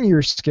a 1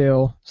 year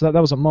scale, so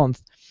that was a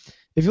month.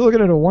 If you look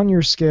at it at a 1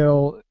 year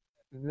scale,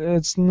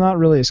 it's not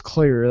really as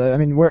clear. I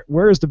mean,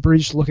 where is the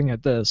breach looking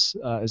at this?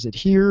 Is it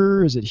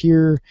here? Is it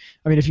here?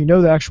 I mean, if you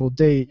know the actual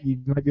date, you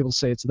might be able to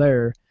say it's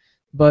there.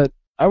 But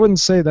I wouldn't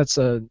say that's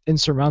an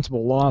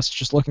insurmountable loss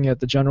just looking at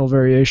the general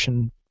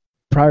variation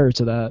prior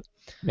to that.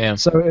 Yeah.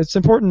 So it's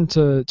important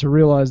to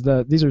realize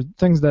that these are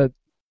things that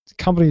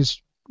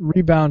companies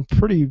rebound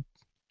pretty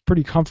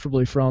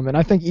comfortably from, and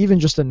I think even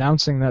just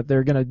announcing that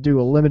they're going to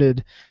do a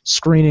limited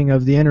screening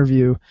of the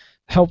interview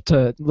helped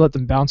to let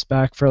them bounce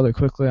back fairly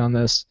quickly on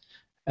this.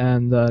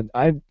 And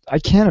I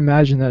can't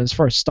imagine that as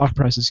far as stock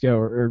prices go,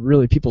 or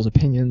really people's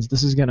opinions,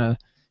 this is going to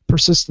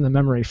persist in the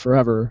memory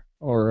forever,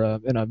 or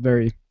in a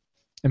very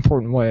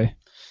important way.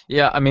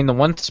 Yeah, I mean, the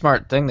one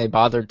smart thing they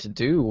bothered to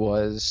do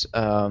was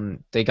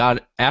they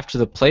got, after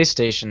the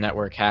PlayStation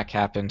Network hack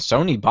happened,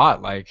 Sony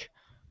bought I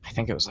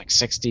think it was a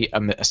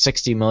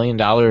 $60 million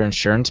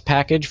insurance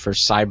package for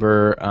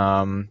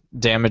cyber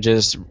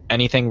damages,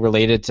 anything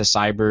related to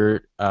cyber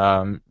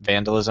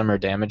vandalism or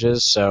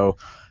damages. So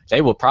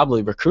they will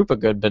probably recoup a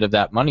good bit of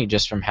that money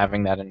just from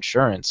having that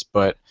insurance.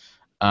 But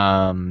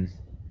in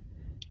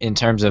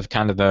terms of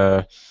kind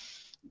of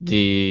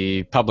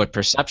the public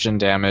perception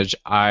damage,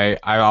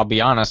 I'll be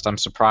honest, I'm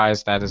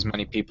surprised that as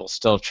many people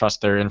still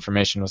trust their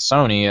information with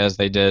Sony as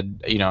they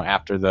did,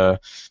 after the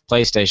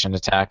PlayStation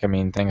attack. I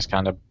mean, things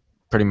kind of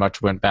pretty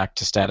much went back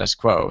to status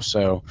quo.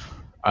 So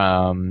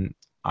I'm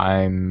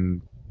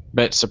a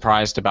bit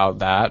surprised about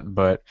that,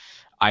 but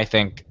I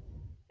think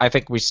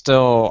we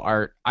still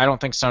are. I don't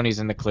think Sony's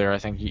in the clear. I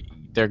think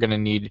they're going to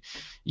need.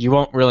 You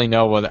won't really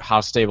know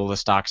how stable the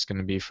stock's going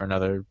to be for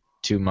another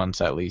 2 months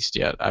at least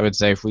yet. I would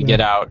say if we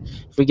get out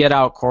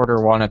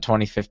Q1 of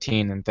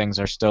 2015 and things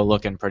are still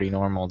looking pretty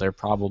normal, they're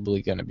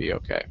probably going to be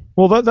okay.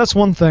 Well, that's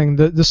one thing.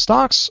 The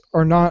stocks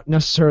are not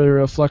necessarily a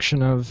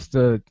reflection of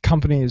the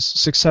company's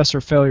success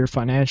or failure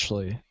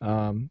financially.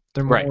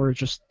 They're more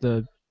just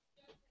the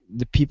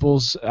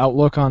people's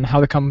outlook on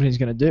how the company's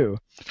going to do.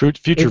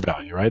 Future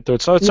value, right? So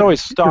it's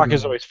always stock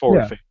is always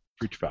forward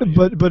future value.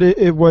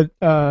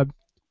 But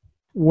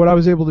what I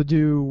was able to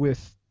do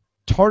with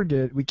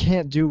Target, we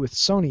can't do with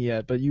Sony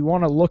yet. But you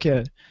want to look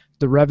at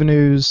the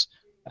revenues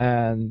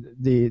and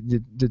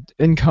the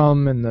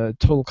income and the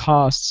total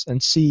costs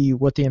and see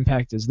what the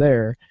impact is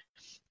there.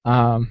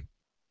 And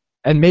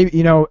maybe,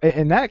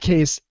 in that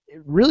case,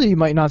 really you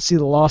might not see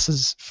the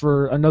losses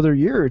for another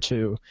year or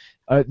two.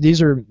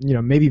 These are,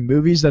 maybe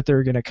movies that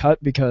they're going to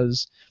cut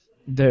because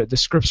the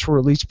scripts were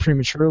released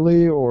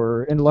prematurely,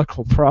 or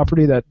intellectual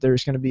property that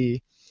there's going to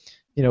be,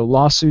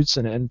 lawsuits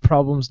and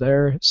problems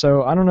there.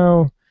 So I don't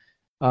know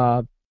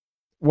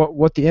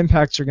what the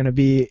impacts are going to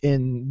be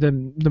in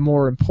the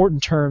more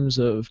important terms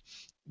of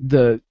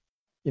the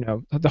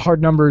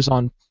hard numbers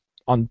on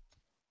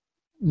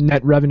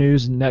net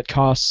revenues and net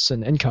costs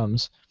and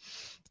incomes.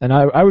 And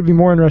I would be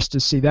more interested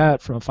to see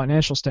that from a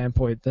financial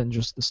standpoint than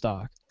just the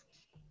stock.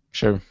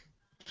 Sure.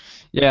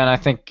 Yeah, and I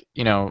think,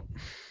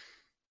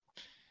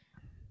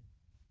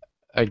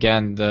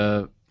 again,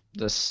 the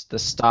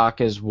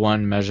stock is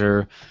one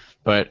measure,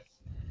 but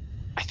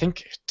I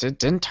think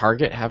didn't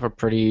Target have a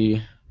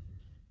pretty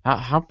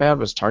how bad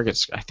was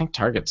Target's? I think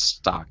Target's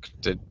stock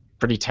did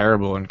pretty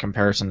terrible in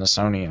comparison to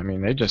Sony. I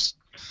mean, they just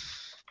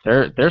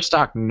their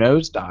stock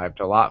nosedived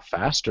a lot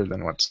faster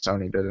than what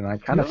Sony did, and I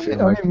kind of feel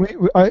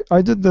like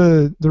I did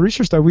the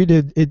research that we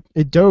did.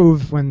 It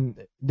dove when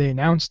they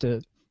announced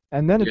it,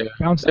 and then it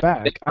bounced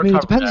back. I mean,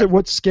 it depends at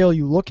what scale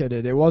you look at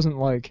it. It wasn't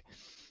like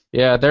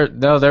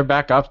they're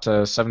back up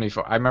to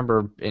 74. I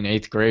remember in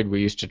 8th grade we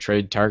used to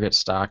trade Target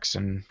stocks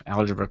in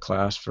algebra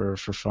class for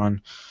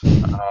fun.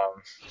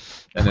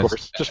 And of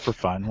course, just for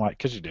fun. Why?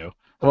 Because you do.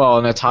 Well,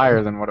 and it's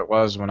higher than what it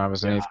was when I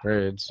was in 8th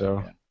grade,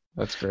 so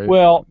that's great.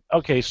 Well,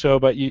 okay, so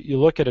but you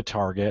look at a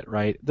target,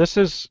 right? This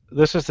is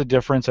the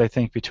difference, I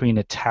think, between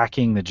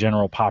attacking the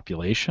general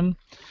population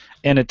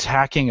and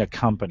attacking a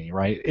company,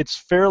 right? It's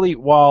fairly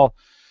while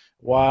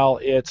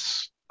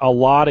it's a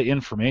lot of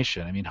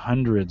information. I mean,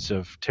 hundreds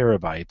of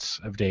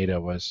terabytes of data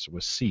was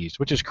seized,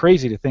 which is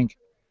crazy to think.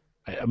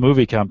 A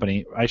movie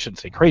company, I shouldn't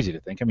say crazy to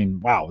think. I mean,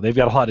 wow, they've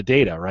got a lot of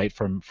data, right,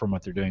 from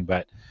what they're doing,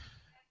 but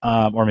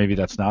or maybe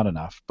that's not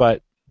enough,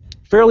 but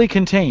fairly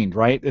contained,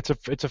 right? It's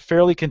a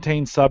fairly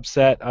contained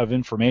subset of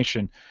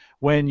information.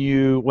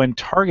 When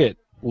Target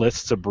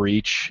lists a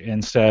breach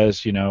and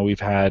says, we've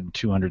had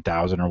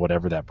 200,000 or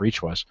whatever that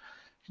breach was,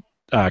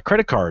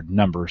 credit card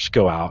numbers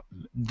go out,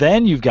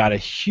 then you've got a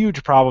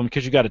huge problem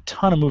because you've got a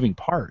ton of moving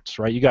parts,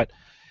 right? You got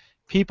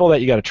people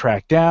that you got to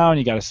track down,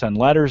 you got to send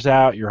letters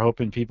out, you're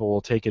hoping people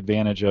will take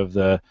advantage of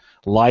the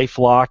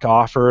LifeLock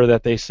offer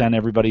that they send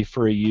everybody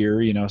for a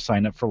year,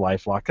 sign up for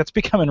LifeLock. That's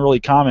becoming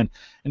really common.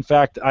 In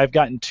fact, I've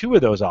gotten 2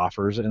 of those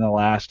offers in the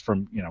last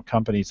from,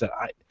 companies that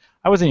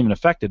I wasn't even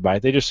affected by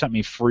it. They just sent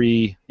me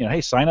free,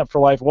 hey, sign up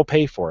for Life, we'll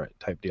pay for it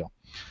type deal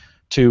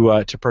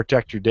to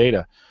protect your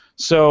data.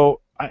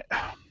 So I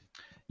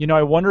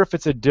wonder if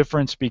it's a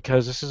difference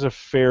because this is a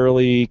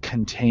fairly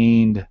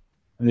contained.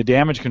 And the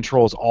damage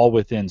control is all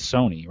within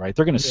Sony, right?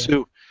 They're going to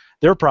sue.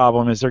 Their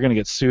problem is they're going to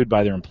get sued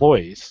by their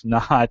employees,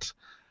 not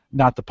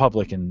the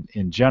public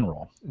in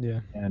general. Yeah.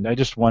 And I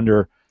just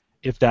wonder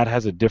if that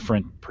has a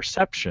different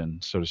perception,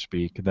 so to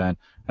speak. And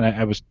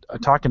I was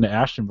talking to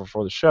Ashton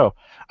before the show.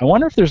 I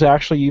wonder if there's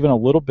actually even a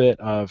little bit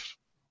of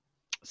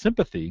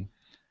sympathy,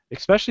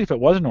 especially if it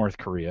was North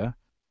Korea.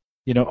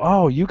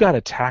 Oh, you got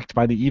attacked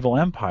by the evil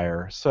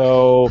empire,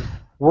 so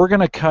we're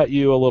going to cut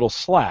you a little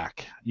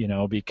slack,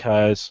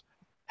 because.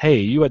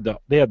 Hey,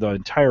 they had the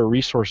entire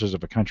resources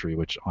of a country,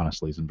 which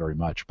honestly isn't very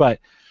much, but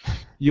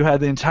you had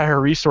the entire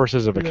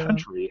resources of a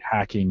country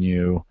hacking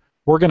you.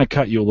 We're going to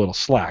cut you a little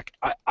slack.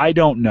 I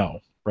don't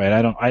know,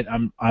 right?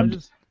 I'm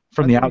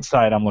from the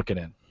outside. I'm looking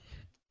in.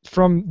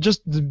 From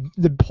just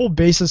the whole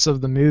basis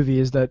of the movie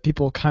is that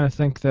people kind of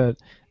think that,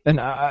 and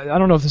I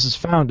don't know if this is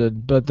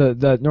founded, but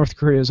that North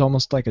Korea is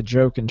almost like a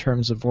joke in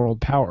terms of world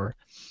power,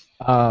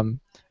 and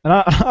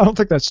I don't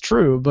think that's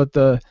true, but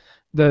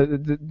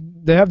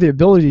they have the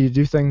ability to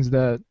do things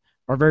that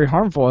are very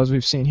harmful, as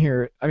we've seen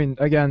here. I mean,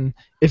 again,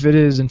 if it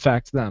is in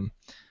fact them.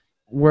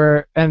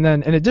 And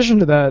then in addition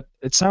to that,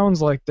 it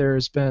sounds like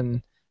there's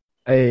been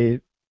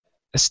a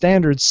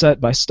standard set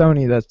by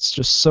Sony that's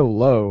just so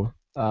low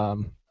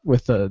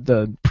with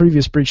the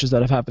previous breaches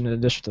that have happened in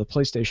addition to the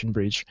PlayStation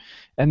breach.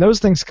 And those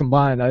things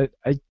combined, I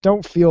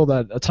don't feel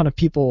that a ton of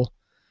people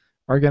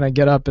are going to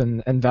get up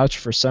and vouch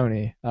for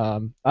Sony.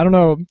 I don't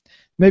know.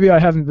 Maybe I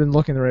haven't been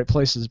looking in the right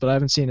places, but I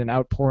haven't seen an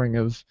outpouring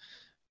of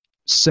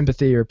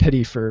sympathy or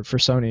pity for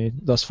Sony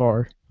thus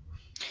far.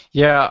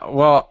 Yeah,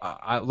 well,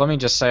 let me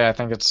just say, I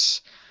think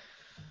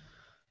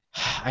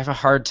I have a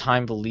hard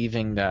time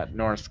believing that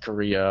North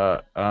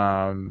Korea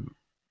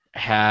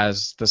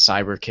has the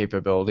cyber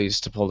capabilities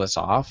to pull this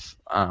off,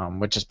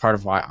 which is part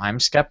of why I'm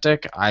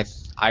skeptic. I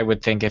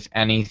would think, if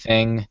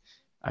anything,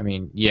 I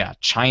mean, yeah,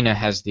 China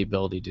has the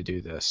ability to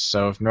do this.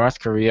 So if North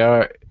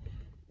Korea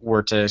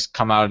were to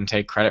come out and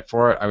take credit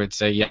for it, I would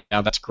say, yeah,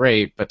 that's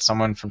great, but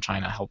someone from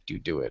China helped you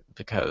do it,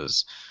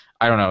 because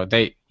I don't know,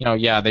 they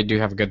do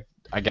have a good,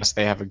 I guess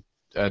they have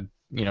a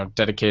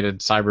dedicated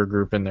cyber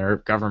group in their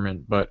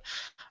government, but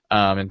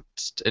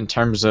in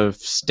terms of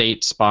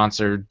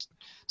state-sponsored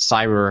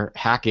cyber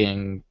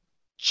hacking,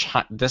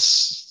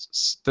 this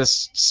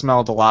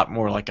smelled a lot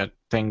more like a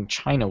thing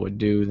China would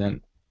do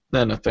than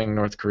a thing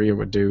North Korea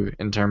would do,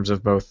 in terms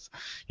of both,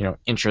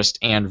 interest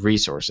and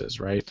resources,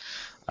 right?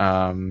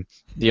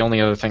 The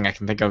only other thing I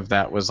can think of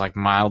that was like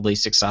mildly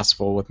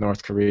successful with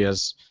North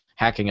Korea's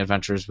hacking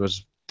adventures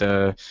was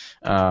the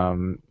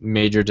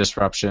major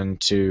disruption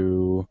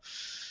to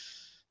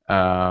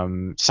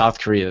South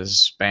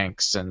Korea's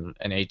banks and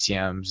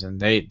ATMs, and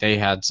they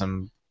had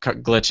some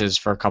glitches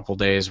for a couple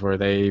days where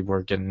they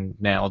were getting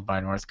nailed by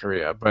North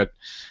Korea. But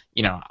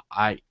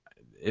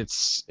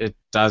it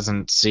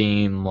doesn't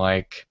seem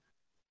like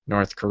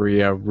North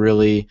Korea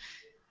really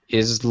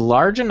is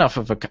large enough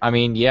of a. I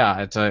mean,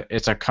 yeah,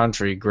 it's a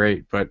country,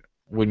 great, but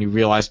when you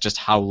realize just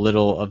how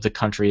little of the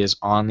country is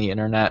on the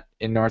internet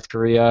in North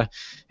Korea,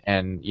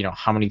 and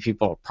how many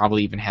people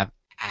probably even have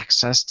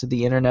access to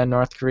the internet in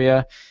North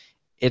Korea,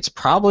 it's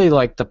probably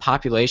like the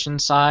population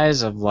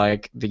size of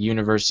like the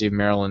University of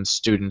Maryland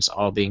students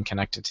all being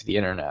connected to the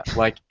internet.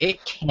 Like,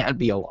 it can't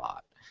be a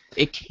lot.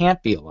 It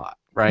can't be a lot,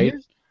 right?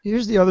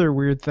 Here's the other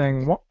weird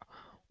thing.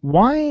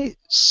 Why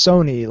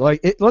Sony?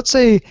 Like, let's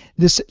say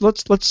this.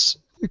 Let's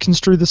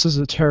construe this as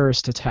a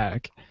terrorist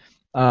attack,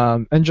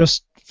 and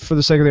just for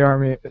the sake of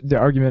the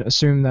argument,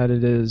 assume that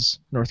it is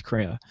North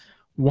Korea.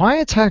 Why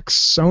attack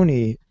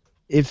Sony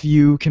if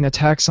you can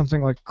attack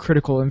something like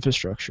critical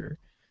infrastructure?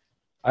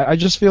 I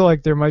just feel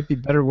like there might be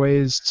better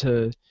ways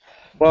to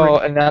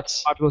and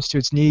that's the populace to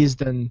its knees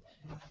than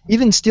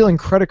even stealing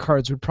credit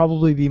cards would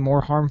probably be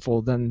more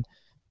harmful than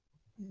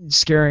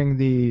scaring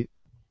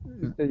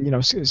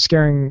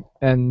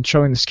and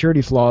showing the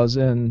security flaws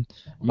in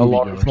a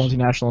large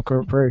multinational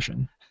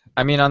corporation.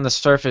 I mean, on the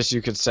surface,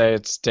 you could say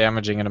it's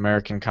damaging an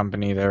American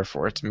company,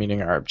 therefore it's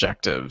meeting our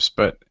objectives.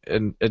 But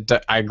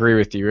I agree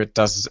with you. It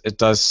does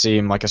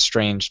seem like a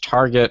strange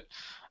target.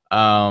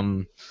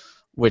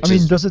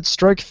 Does it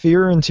strike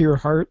fear into your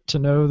heart to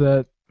know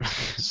that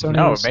Sony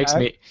No, was it makes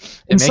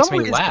hacked?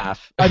 me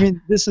laugh. I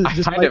mean, this is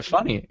kind of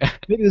funny.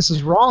 Maybe this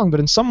is wrong, but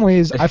in some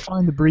ways, I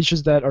find the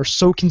breaches that are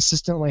so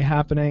consistently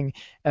happening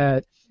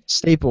at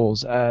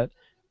Staples, at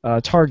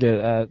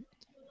Target,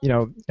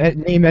 at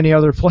name any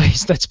other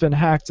place that's been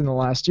hacked in the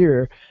last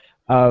year.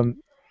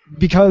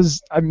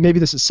 Because maybe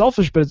this is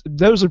selfish, but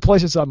those are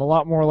places I'm a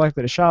lot more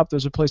likely to shop.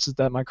 Those are places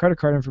that my credit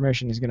card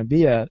information is going to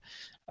be at.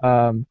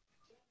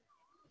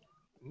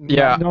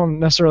 Yeah. I don't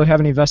necessarily have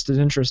any vested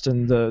interest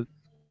in the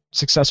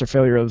success or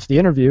failure of The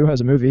Interview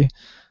as a movie.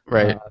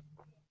 Right.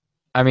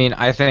 I mean,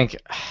 I think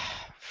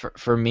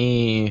for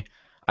me,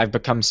 I've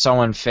become so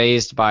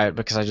unfazed by it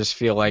because I just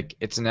feel like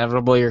it's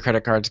inevitable your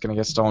credit card's going to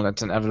get stolen.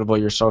 It's inevitable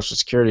your social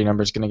security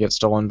number is going to get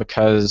stolen,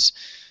 because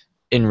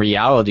in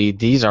reality,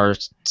 these are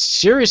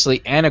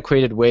seriously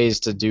antiquated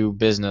ways to do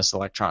business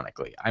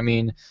electronically. I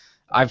mean,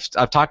 I've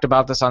talked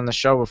about this on the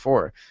show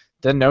before.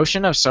 The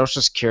notion of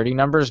social security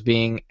numbers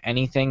being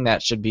anything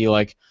that should be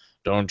like,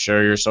 don't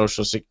share your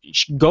social security.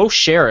 Go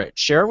share it.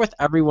 Share it with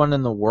everyone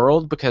in the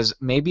world, because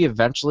maybe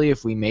eventually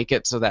if we make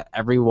it so that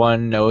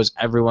everyone knows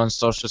everyone's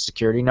social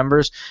security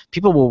numbers,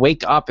 people will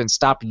wake up and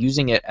stop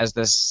using it as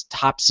this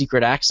top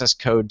secret access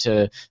code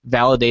to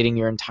validating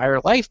your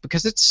entire life,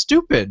 because it's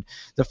stupid.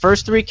 The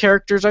first 3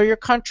 characters are your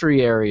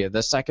country area.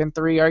 The second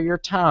 3 are your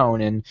town.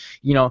 And,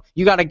 you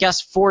got to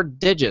guess 4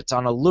 digits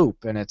on a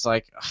loop. And it's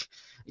like...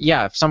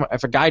 Yeah,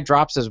 if a guy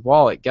drops his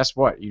wallet, guess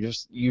what?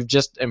 You've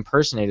just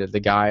impersonated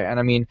the guy. And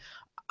I mean,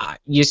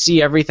 you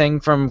see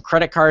everything from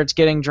credit cards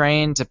getting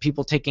drained to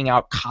people taking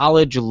out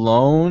college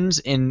loans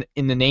in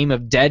the name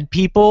of dead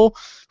people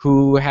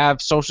who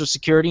have social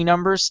security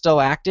numbers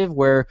still active,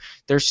 where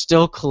they're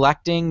still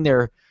collecting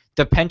the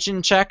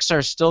pension checks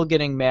are still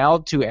getting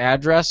mailed to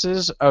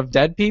addresses of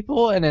dead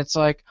people. And it's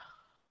like,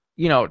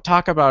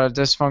 talk about a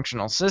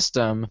dysfunctional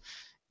system.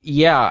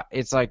 Yeah,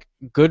 it's like,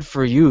 good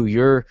for you.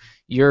 Your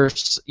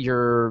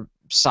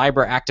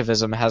cyber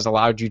activism has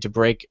allowed you to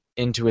break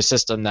into a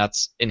system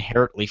that's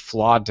inherently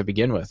flawed to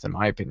begin with, in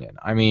my opinion.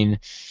 I mean,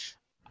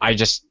 at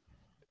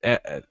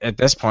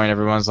this point,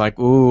 everyone's like,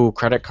 ooh,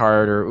 credit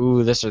card, or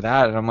ooh, this or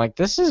that, and I'm like,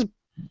 this is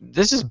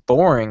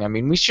boring. I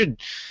mean, we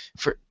should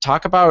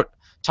talk about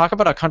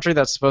a country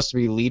that's supposed to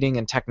be leading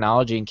in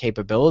technology and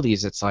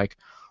capabilities. It's like,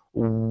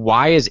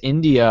 why is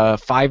India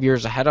 5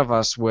 years ahead of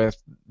us with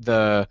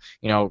the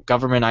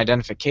government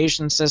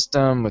identification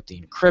system, with the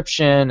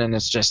encryption? And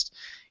it's just,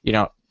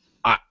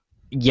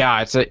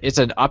 yeah, it's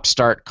an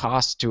upstart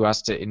cost to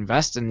us to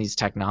invest in these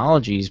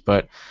technologies,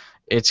 but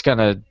it's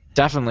gonna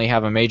definitely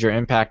have a major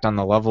impact on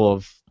the level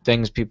of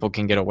things people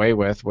can get away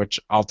with, which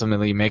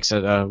ultimately makes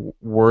it a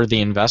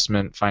worthy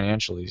investment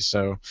financially.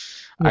 So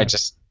I Yeah.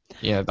 just,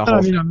 yeah, the And I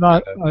whole mean, thing I'm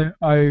not. kind of,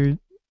 I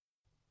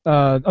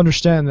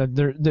understand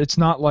that it's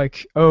not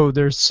like, oh,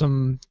 there's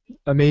some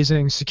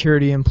amazing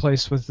security in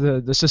place with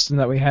the system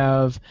that we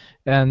have,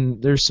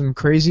 and there's some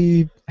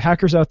crazy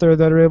hackers out there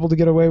that are able to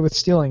get away with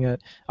stealing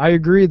it. I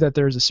agree that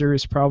there's a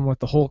serious problem with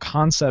the whole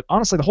concept.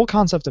 Honestly, the whole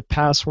concept of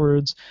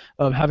passwords,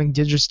 of having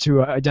digits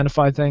to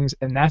identify things,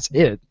 and that's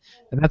it,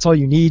 and that's all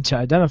you need to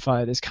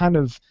identify it, is kind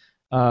of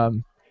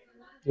um,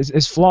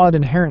 is flawed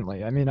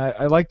inherently. I mean,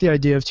 I like the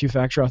idea of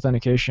two-factor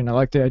authentication. I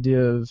like the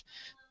idea of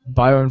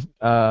bio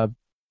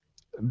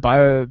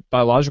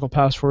biological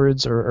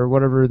passwords or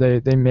whatever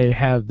they may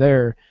have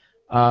there.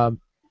 Um,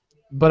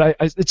 but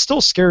it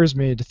still scares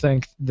me to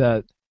think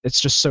that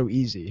it's just so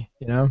easy,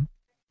 you know?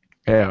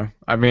 yeah.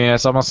 I mean,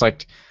 it's almost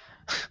like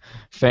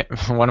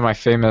one of my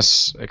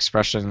famous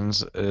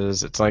expressions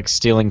is it's like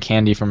stealing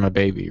candy from a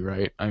baby,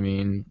 right? I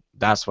mean,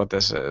 that's what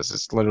this is.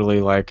 It's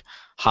literally like,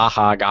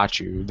 haha, got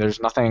you. There's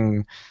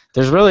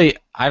really,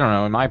 I don't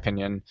know, in my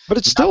opinion. But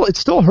it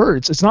still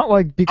hurts. It's not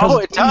like because Oh,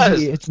 it's it does.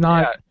 easy, it's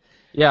not Yeah.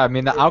 Yeah, I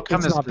mean, the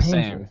outcome it's is not the painful.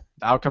 same.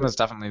 The outcome is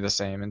definitely the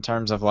same in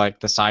terms of like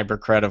the cyber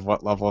cred of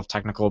what level of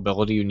technical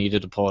ability you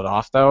needed to pull it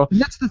off, though. And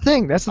that's the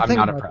thing. That's the I'm thing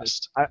not about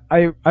this.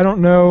 impressed. I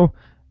don't know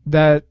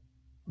that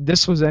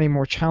this was any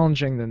more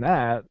challenging than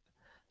that.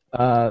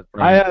 I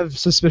Right. have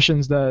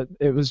suspicions that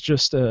it was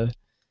just a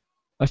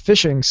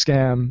phishing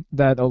scam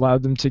that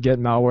allowed them to get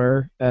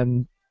malware.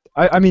 And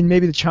I mean,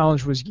 maybe the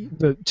challenge was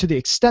to the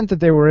extent that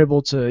they were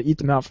able to eat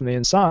them out from the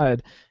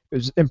inside. It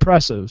was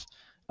impressive.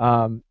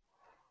 Um,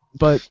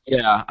 but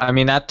Yeah, I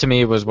mean, that to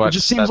me was it what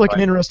just said seems like an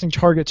like, interesting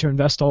target to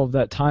invest all of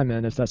that time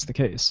in, if that's the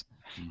case.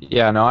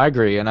 yeah, no, I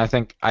agree, and I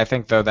think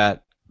though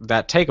that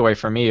takeaway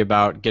for me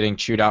about getting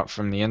chewed out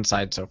from the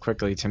inside so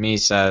quickly to me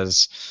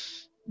says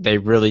they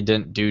really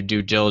didn't do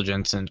due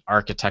diligence in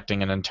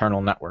architecting an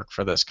internal network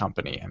for this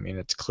company. I mean,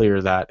 it's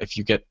clear that if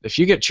you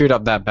get chewed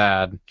up that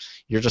bad,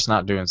 you're just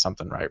not doing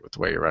something right with the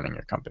way you're running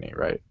your company,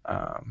 right?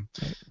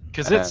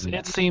 Because And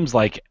it seems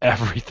like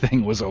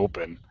everything was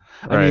open.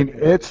 I right, mean,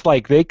 it's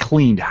like they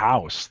cleaned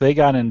house. They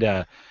got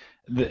into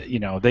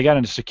they got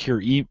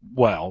into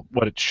well,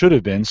 what it should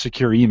have been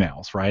secure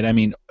emails, right? I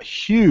mean,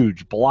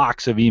 huge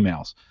blocks of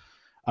emails,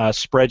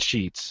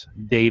 spreadsheets,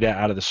 data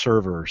out of the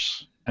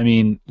servers. I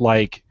mean,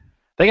 like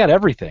they got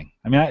everything.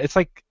 I mean, it's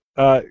like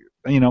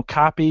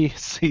copy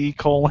C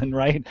colon,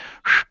 right?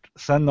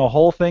 Send the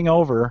whole thing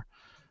over.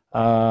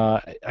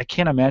 I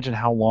can't imagine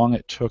how long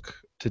it took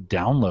to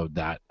download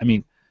that. I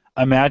mean,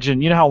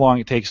 imagine how long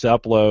it takes to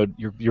upload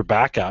your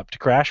backup to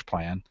Crash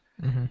Plan.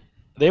 Hmm.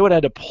 They would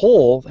have to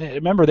pull.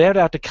 Remember, they would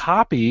have to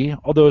copy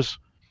all those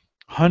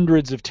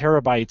hundreds of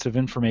terabytes of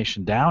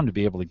information down to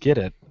be able to get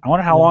it. I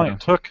wonder how long yeah, it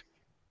took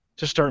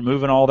to start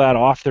moving all that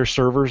off their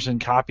servers and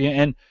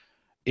copying.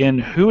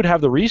 And who would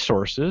have the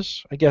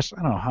resources? I guess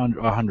I don't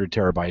know. 100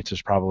 terabytes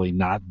is probably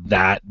not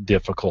that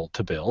difficult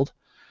to build,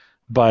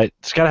 but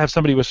it's got to have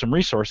somebody with some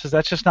resources.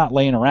 That's just not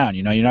laying around.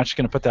 You're not just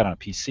going to put that on a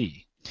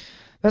PC.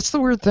 That's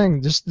the weird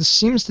thing. This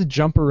seems to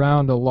jump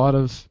around a lot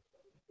of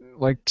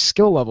like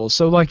skill levels.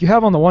 So like you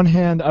have on the one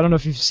hand, I don't know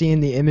if you've seen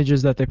the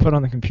images that they put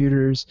on the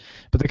computers,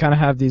 but they kind of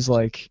have these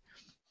like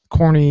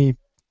corny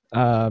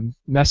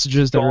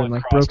messages that are in Skull and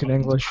like broken crossbones.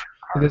 English.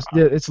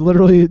 It's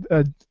literally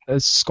a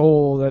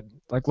skull that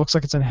like looks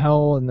like it's in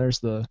hell, and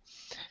there's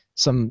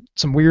some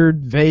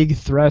weird vague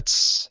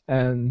threats,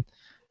 and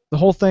the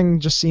whole thing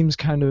just seems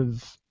kind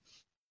of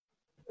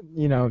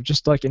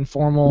just like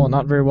informal and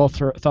not very well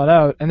thought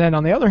out. And then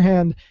on the other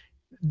hand,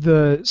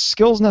 the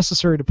skills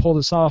necessary to pull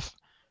this off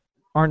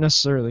aren't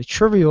necessarily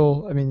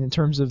trivial. I mean, in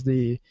terms of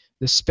the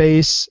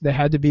space, they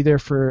had to be there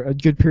for a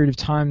good period of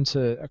time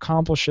to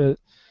accomplish it.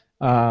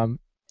 Um,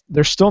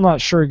 they're still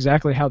not sure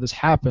exactly how this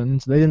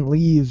happened. They didn't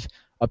leave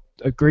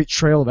a great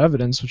trail of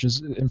evidence, which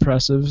is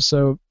impressive.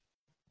 So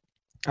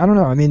I don't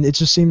know. I mean, it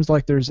just seems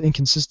like there's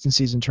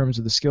inconsistencies in terms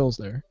of the skills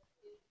there.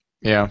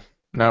 yeah,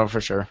 no,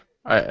 for sure.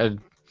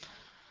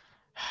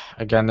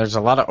 Again, there's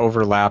a lot of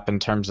overlap in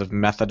terms of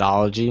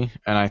methodology,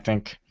 and I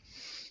think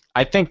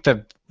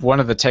that one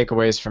of the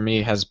takeaways for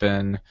me has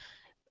been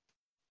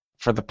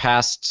for the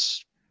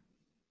past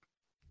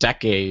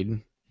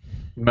decade,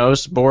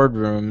 most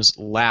boardrooms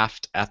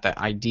laughed at the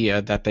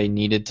idea that they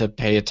needed to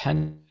pay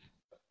attention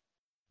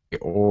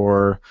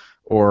or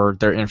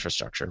their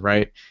infrastructure,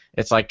 right?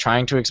 It's like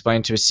trying to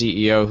explain to a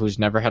CEO who's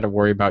never had to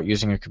worry about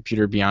using a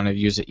computer beyond to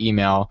use an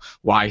email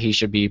why he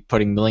should be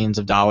putting millions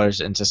of dollars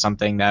into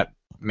something that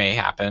may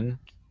happen,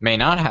 may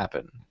not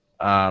happen,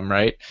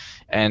 right?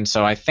 And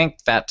so I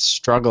think that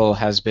struggle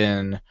has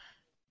been,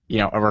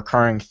 a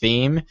recurring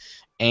theme,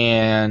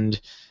 and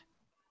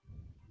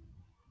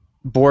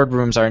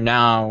boardrooms are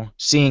now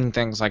seeing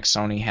things like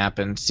Sony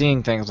happen,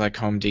 seeing things like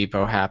Home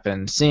Depot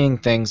happen, seeing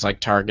things like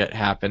Target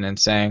happen, and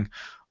saying,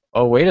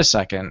 oh, wait a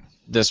second,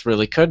 this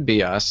really could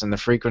be us, and the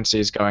frequency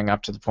is going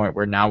up to the point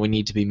where now we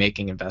need to be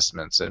making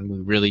investments, and we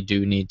really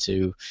do need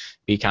to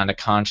be kind of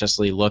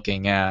consciously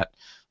looking at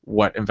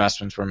what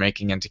investments we're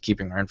making into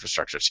keeping our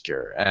infrastructure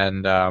secure.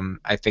 And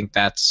I think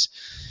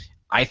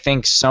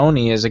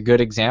Sony is a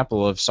good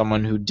example of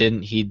someone who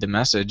didn't heed the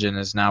message and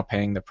is now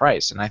paying the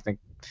price. And I think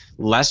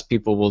less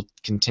people will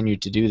continue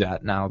to do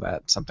that now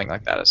that something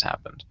like that has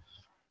happened.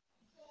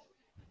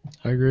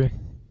 I agree.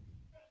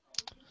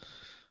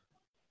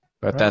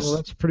 But Well,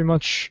 that's pretty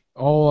much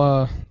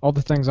all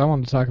the things I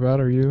wanted to talk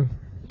about. Are you?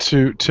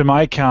 To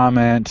my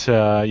comment,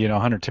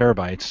 100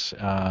 terabytes.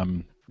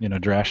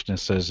 Drashton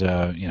says,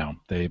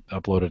 they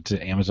uploaded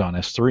to Amazon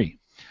S3.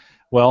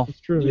 Well,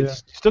 It's true, you yeah.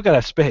 still got to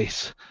have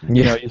space.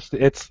 Yeah.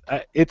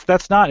 It's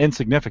that's not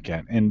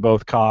insignificant in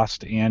both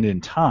cost and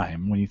in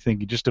time when you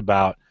think just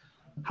about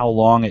how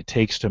long it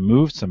takes to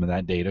move some of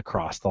that data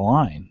across the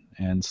line.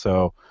 And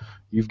so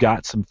you've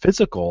got some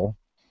physical,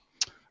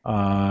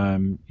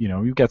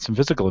 you've got some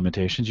physical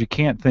limitations. You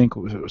can't think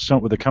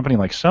with a company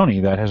like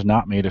Sony that has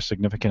not made a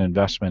significant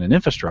investment in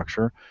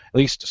infrastructure, at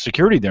least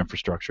security of the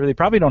infrastructure. They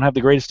probably don't have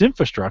the greatest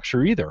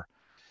infrastructure either.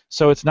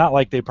 So it's not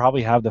like they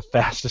probably have the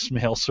fastest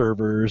mail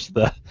servers.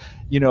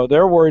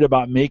 They're worried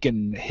about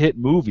making hit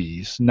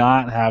movies,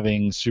 not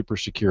having super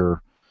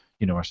secure,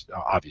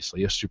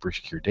 obviously a super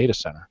secure data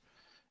center.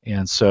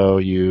 And so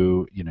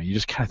you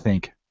just kind of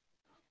think,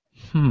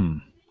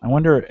 I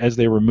wonder as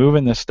they were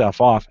moving this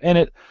stuff off, and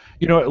it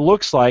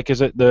looks like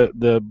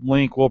the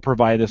link, we'll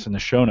provide this in the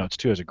show notes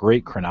too, as a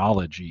great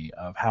chronology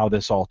of how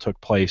this all took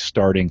place,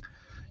 starting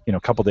a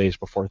couple days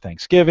before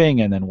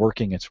Thanksgiving and then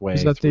working its way.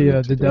 Is that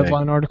the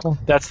Deadline article?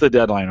 That's the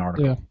Deadline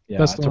article. Yeah,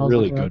 that's a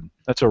really good.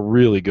 That's a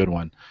really good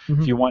one.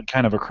 Mm-hmm. If you want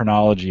kind of a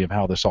chronology of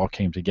how this all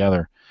came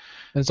together.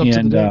 And it's up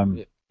to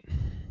date.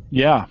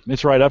 Yeah,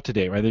 it's right up to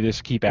date, right? They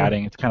just keep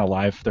adding. It's kind of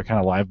live. They're kind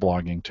of live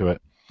blogging to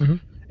it. Mm-hmm.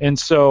 And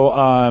so,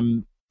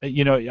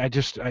 I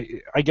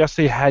guess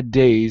they had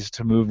days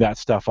to move that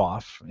stuff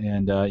off.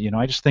 And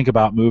I just think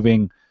about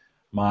moving.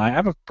 I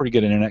have a pretty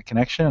good internet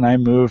connection, and I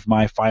moved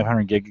my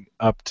 500 gig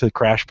up to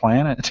Crash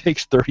Plan, and it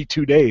takes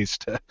 32 days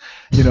to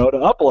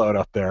upload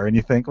up there. And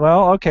you think,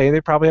 well, okay, they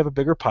probably have a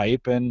bigger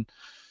pipe,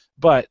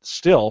 but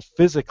still,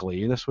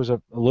 physically, this was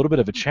a little bit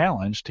of a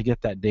challenge to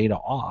get that data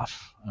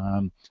off.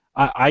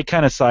 I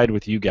kind of side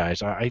with you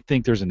guys. I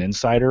think there's an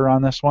insider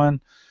on this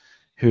one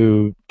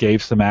who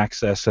gave some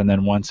access, and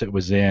then once it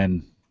was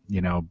in,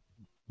 boom.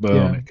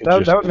 Yeah,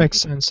 that would make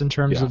sense in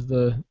terms of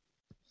the.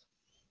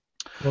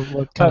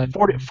 What kind of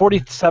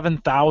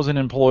 47,000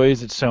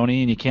 employees at Sony,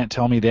 and you can't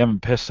tell me they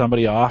haven't pissed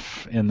somebody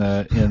off and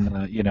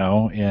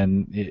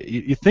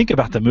you think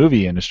about the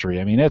movie industry.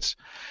 I mean, it's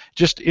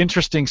just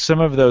interesting. Some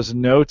of those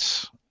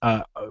notes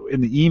in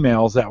the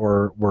emails that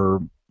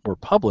were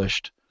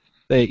published,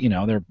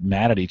 they're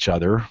mad at each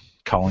other,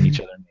 calling each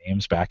other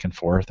names back and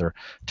forth, or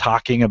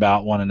talking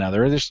about one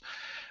another.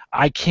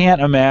 I can't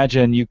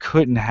imagine you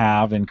couldn't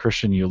have, and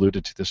Christian, you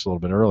alluded to this a little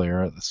bit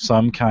earlier,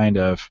 some kind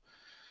of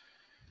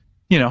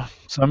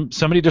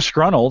somebody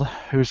disgruntled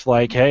who's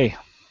like, hey,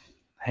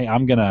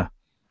 I'm gonna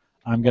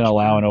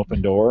allow an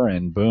open door,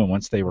 and boom,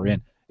 once they were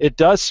in, it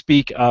does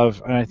speak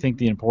of, and I think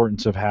the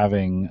importance of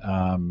having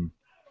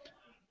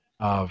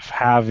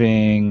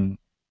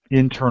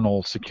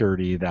internal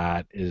security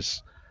that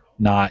is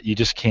not, you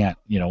just can't,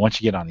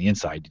 once you get on the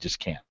inside, you just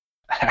can't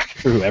hack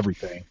through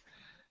everything,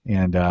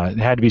 and it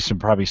had to be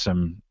probably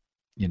some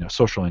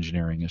social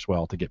engineering as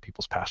well to get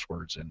people's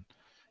passwords and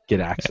get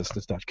access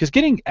to stuff. Because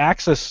getting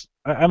access,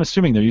 I'm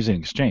assuming they're using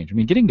Exchange. I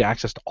mean, getting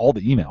access to all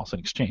the emails in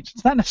Exchange,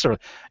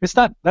 that's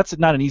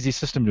not an easy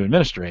system to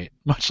administrate,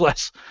 much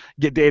less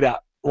get data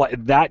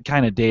like that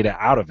kind of data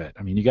out of it.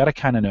 I mean, you got to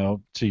kind of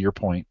know, to your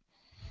point,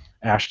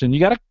 Ashton,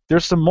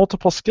 there's some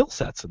multiple skill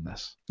sets in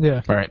this.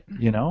 Yeah. Right.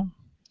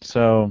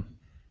 So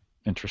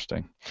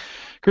interesting.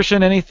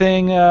 Christian,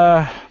 anything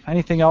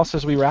else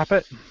as we wrap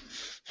it?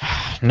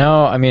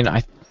 No, I mean,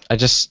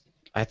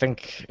 I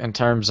think in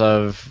terms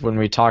of when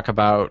we talk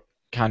about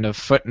kind of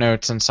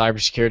footnotes in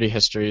cybersecurity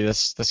history,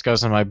 this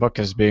goes in my book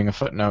as being a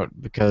footnote,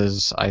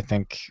 because I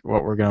think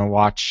what we're going to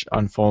watch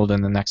unfold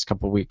in the next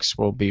couple of weeks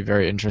will be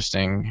very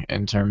interesting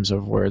in terms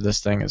of where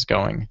this thing is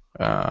going,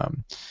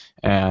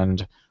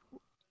 and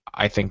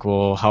I think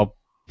will help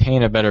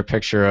paint a better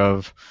picture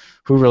of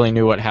who really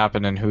knew what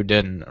happened and who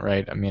didn't.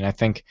 Right? I mean, I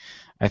think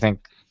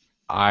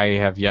I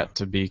have yet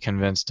to be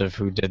convinced of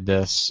who did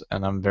this,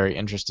 and I'm very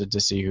interested to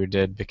see who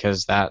did,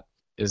 because that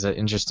is an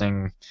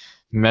interesting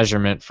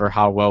measurement for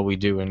how well we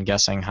do in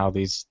guessing how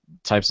these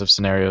types of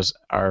scenarios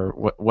are,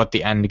 what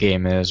the end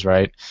game is,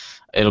 right?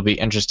 It'll be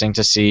interesting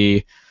to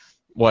see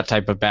what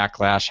type of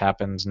backlash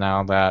happens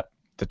now that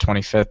the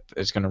 25th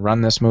is going to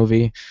run this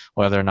movie,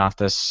 whether or not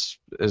this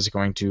is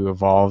going to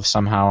evolve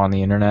somehow on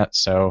the internet.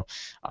 So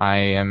I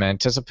am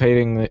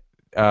anticipating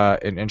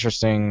an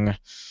interesting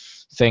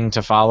thing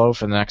to follow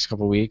for the next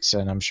couple of weeks,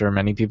 and I'm sure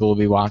many people will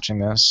be watching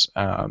this.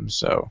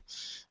 Let's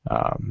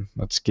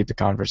keep the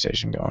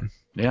conversation going.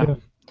 Yeah.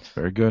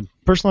 Very good.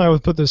 Personally, I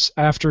would put this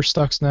after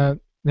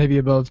Stuxnet maybe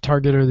above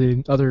Target or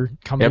the other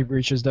company Yep.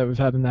 breaches that we've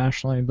had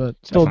nationally, but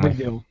still a big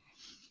deal.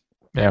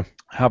 Yeah.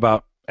 How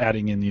about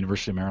adding in the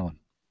University of Maryland?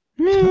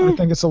 I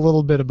think it's a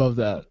little bit above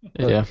that.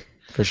 Yeah,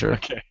 for sure.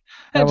 Okay.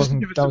 That And just to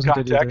wasn't give it that some wasn't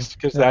good either. context,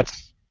 because Yeah.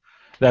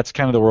 that's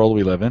kind of the world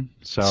we live in.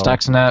 So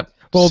Stuxnet,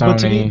 Well,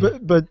 Sony.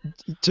 but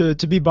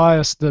to be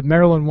biased, the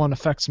Maryland one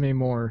affects me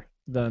more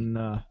than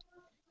the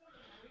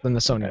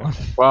Sony one.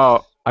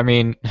 Well, I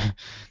mean,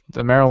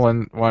 the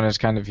Maryland one is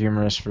kind of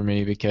humorous for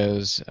me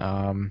because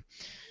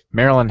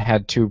Maryland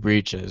had two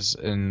breaches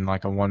in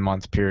like a 1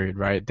 month period,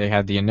 right? They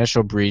had the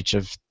initial breach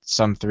of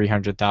some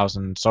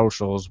 300,000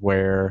 socials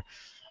where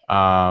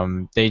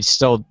they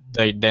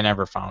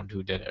never found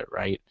who did it,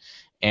 right?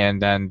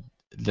 And then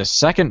the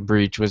second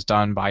breach was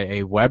done by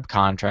a web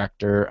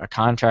contractor, a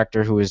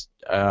contractor who was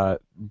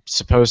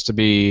supposed to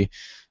be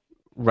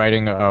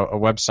writing a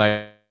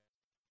website.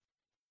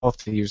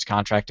 He was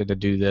contracted to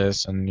do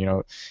this,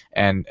 and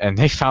and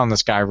they found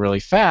this guy really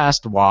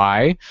fast.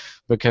 Why?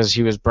 Because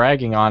he was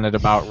bragging on it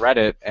about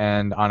Reddit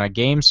and on a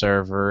game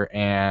server,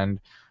 and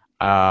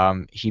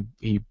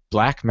he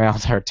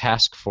blackmailed our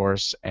task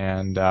force.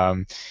 And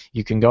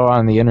you can go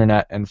on the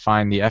internet and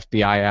find the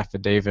FBI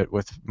affidavit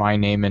with my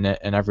name in it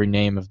and every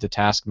name of the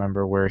task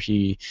member, where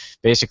he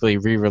basically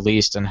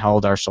re-released and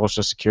held our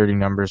social security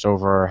numbers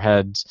over our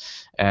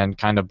heads and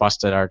kind of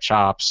busted our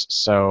chops.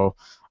 So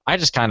I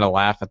just kind of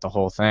laugh at the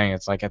whole thing.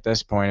 It's like, at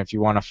this point, if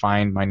you want to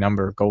find my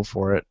number, go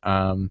for it.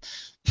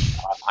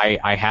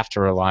 I have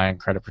to rely on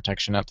credit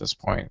protection at this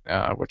point,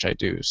 which I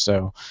do.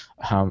 So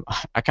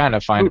I kind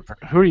of find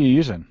who are you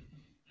using?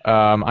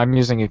 I'm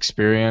using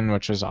Experian,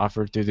 which was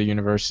offered through the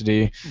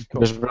university.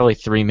 Cool. There's really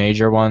three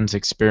major ones: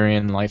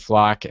 Experian,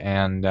 LifeLock,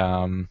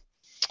 and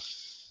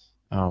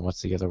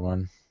what's the other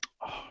one?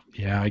 Oh,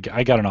 yeah,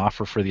 I got an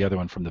offer for the other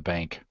one from the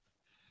bank.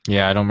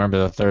 Yeah, I don't remember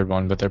the third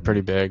one, but they're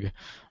pretty big.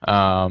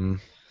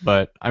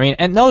 But I mean,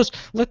 and those,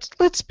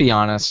 let's be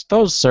honest,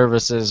 those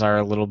services are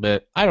a little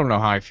bit, I don't know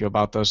how I feel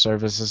about those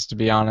services, to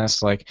be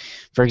honest. Like,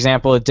 for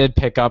example, it did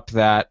pick up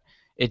that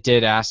it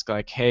did ask,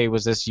 like, hey,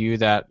 was this you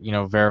that,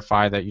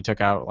 verify that you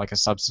took out like a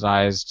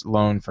subsidized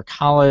loan for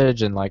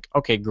college? And like,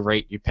 okay,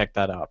 great, you picked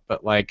that up.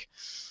 But like,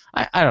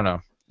 I don't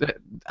know.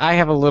 I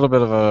have a little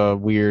bit of a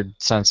weird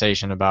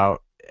sensation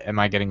about, am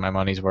I getting my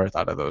money's worth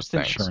out of those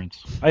things? Insurance.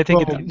 I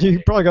think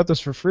you probably got this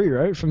for free,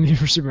 right, from the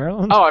University of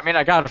Maryland? Oh, I mean,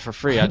 I got it for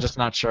free. I'm just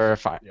not sure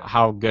if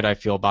how good I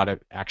feel about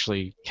it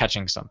actually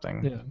catching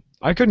something. Yeah,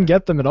 I couldn't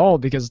get them at all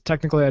because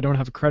technically I don't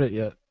have a credit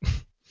yet.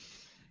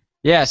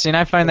 Yeah, see, and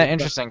I find that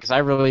interesting because I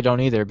really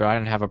don't either, but I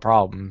didn't have a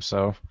problem,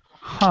 so.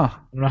 Huh. I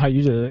don't know how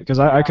you did it because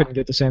I couldn't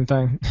get the same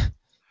thing.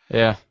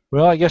 Yeah.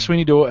 Well, I guess we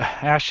need to,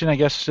 Ashton, I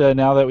guess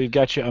now that we've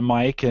got you a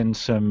mic and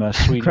some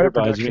sweet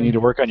earbuds, we need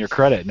to work on your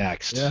credit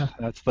next. Yeah.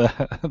 That's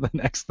the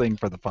next thing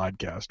for the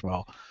podcast.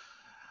 Well,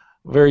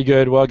 very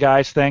good. Well,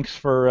 guys, thanks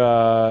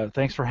for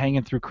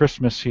hanging through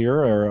Christmas here,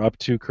 or up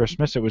to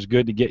Christmas. It was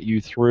good to get you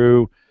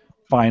through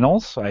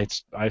finals. I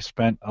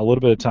spent a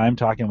little bit of time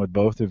talking with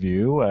both of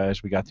you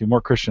as we got through,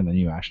 more Christian than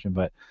you, Ashton,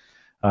 but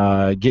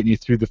getting you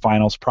through the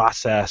finals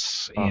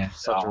process and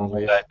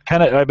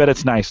I bet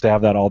it's nice to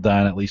have that all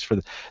done, at least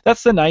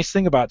that's the nice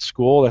thing about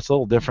school. That's a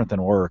little different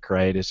than work,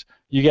 right? Is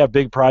you have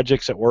big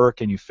projects at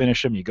work and you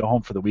finish them, you go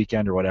home for the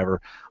weekend or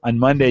whatever. On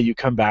Monday you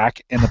come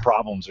back and the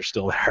problems are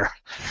still there,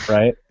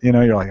 right?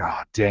 You're like,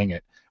 oh, dang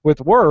it.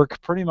 With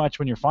work, pretty much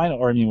when you're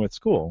with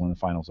school, when the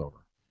final's over,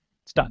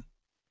 it's done.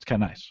 It's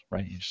kind of nice,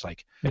 right? You just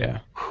like,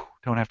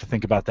 don't have to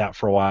think about that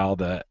for a while.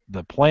 The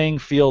playing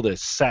field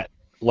is set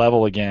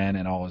level again,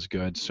 and all is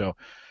good. So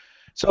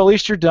at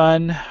least you're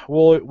done.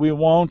 We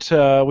won't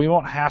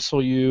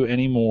hassle you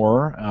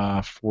anymore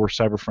for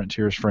Cyber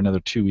Frontiers for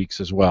another 2 weeks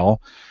as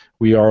well.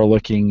 We are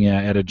looking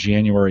at a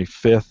January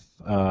 5th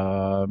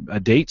a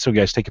date, so you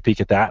guys take a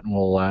peek at that, and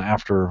we'll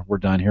after we're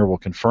done here, we'll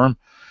confirm,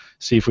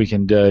 see if we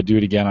can do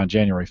it again on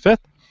January 5th.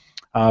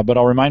 But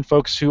I'll remind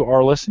folks who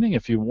are listening,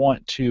 if you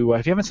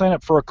haven't signed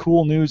up for a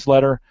cool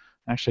newsletter,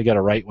 actually got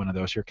to write one of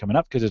those here coming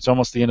up because it's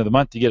almost the end of the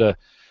month. You get a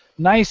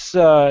nice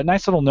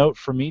little note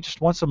from me just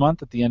once a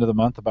month at the end of the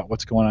month about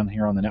what's going on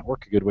here on the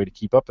network. A good way to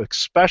keep up,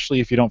 especially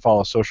if you don't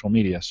follow social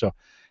media. So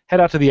head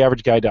out to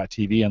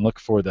theaverageguy.tv and look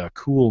for the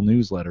cool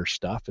newsletter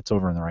stuff. It's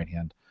over in the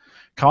right-hand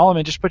column,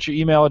 and just put your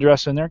email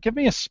address in there. Give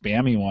me a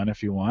spammy one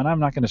if you want. I'm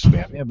not going to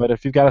spam you, but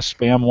if you've got a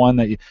spam one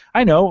that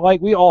I know,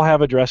 like we all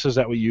have addresses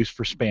that we use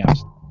for spams,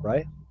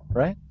 right?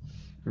 AW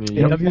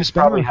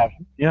spammer.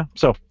 Yeah.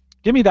 So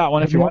give me that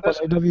one if you want. AW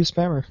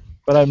spammer.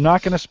 But I'm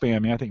not going to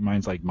spam you. I think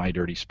mine's like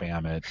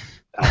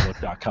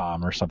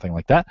mydirtyspam@outlook.com or something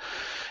like that.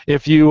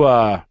 If you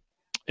want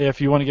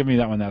to give me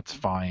that one, that's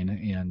fine.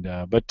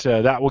 And but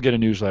that will get a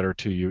newsletter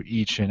to you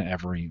each and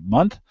every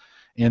month.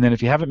 And then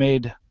if you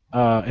haven't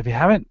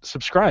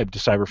subscribed to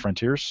Cyber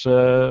Frontiers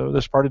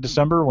this part of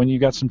December, when you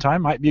got some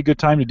time, might be a good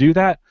time to do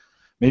that.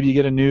 Maybe you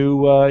get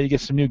you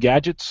get some new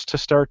gadgets to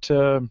start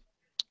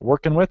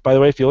working with. By the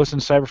way, if you listen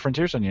to Cyber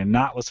Frontiers and you're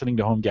not listening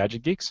to Home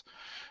Gadget Geeks,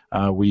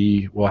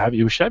 we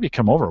should have you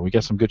come over. We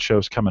got some good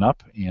shows coming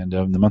up, and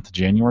in the month of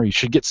January, you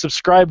should get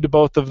subscribed to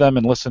both of them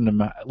and listen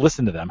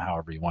to them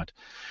however you want.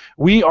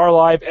 We are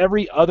live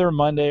every other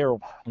Monday, or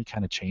we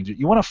kind of change it.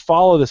 You want to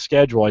follow the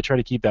schedule. I try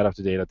to keep that up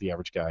to date at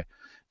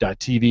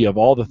theaverageguy.tv of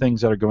all the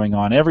things that are going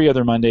on every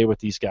other Monday with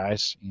these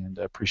guys, and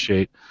I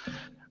appreciate.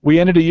 We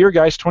ended a year,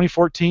 guys,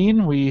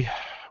 2014. We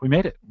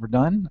made it. We're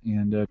done,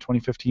 and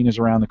 2015 is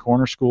around the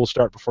corner. School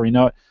start before you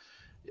know it.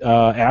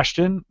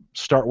 Ashton,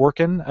 start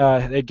working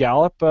at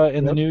Gallup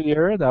in the new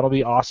year. That'll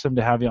be awesome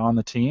to have you on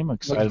the team. I'm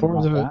excited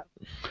about that.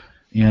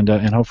 And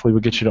hopefully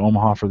we'll get you to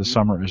Omaha for the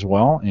summer as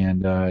well,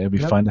 and it'll be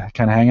fun to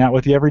kind of hang out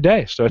with you every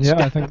day. So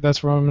I think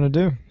that's what I'm going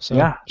to do. So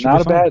yeah,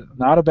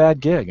 not a bad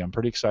gig. I'm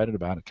pretty excited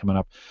about it coming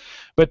up.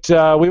 But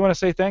we want to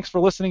say thanks for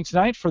listening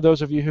tonight. For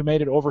those of you who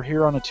made it over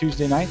here on a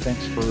Tuesday night,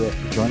 thanks for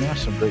joining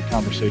us. Some great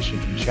conversation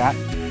and chat.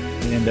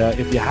 And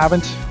if you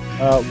haven't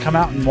come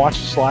out and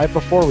watched us live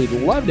before, we'd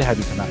love to have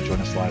you come out and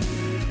join us live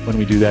when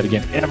we do that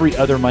again every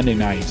other Monday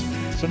night.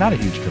 So not a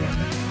huge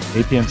commitment.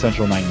 8 p.m.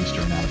 Central, 9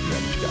 Eastern, out of the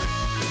Average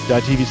Guy.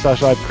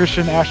 .tv/live.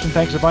 Christian, Ashton,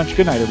 thanks a bunch.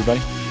 Good night,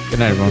 everybody. Good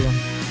night,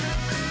 everyone.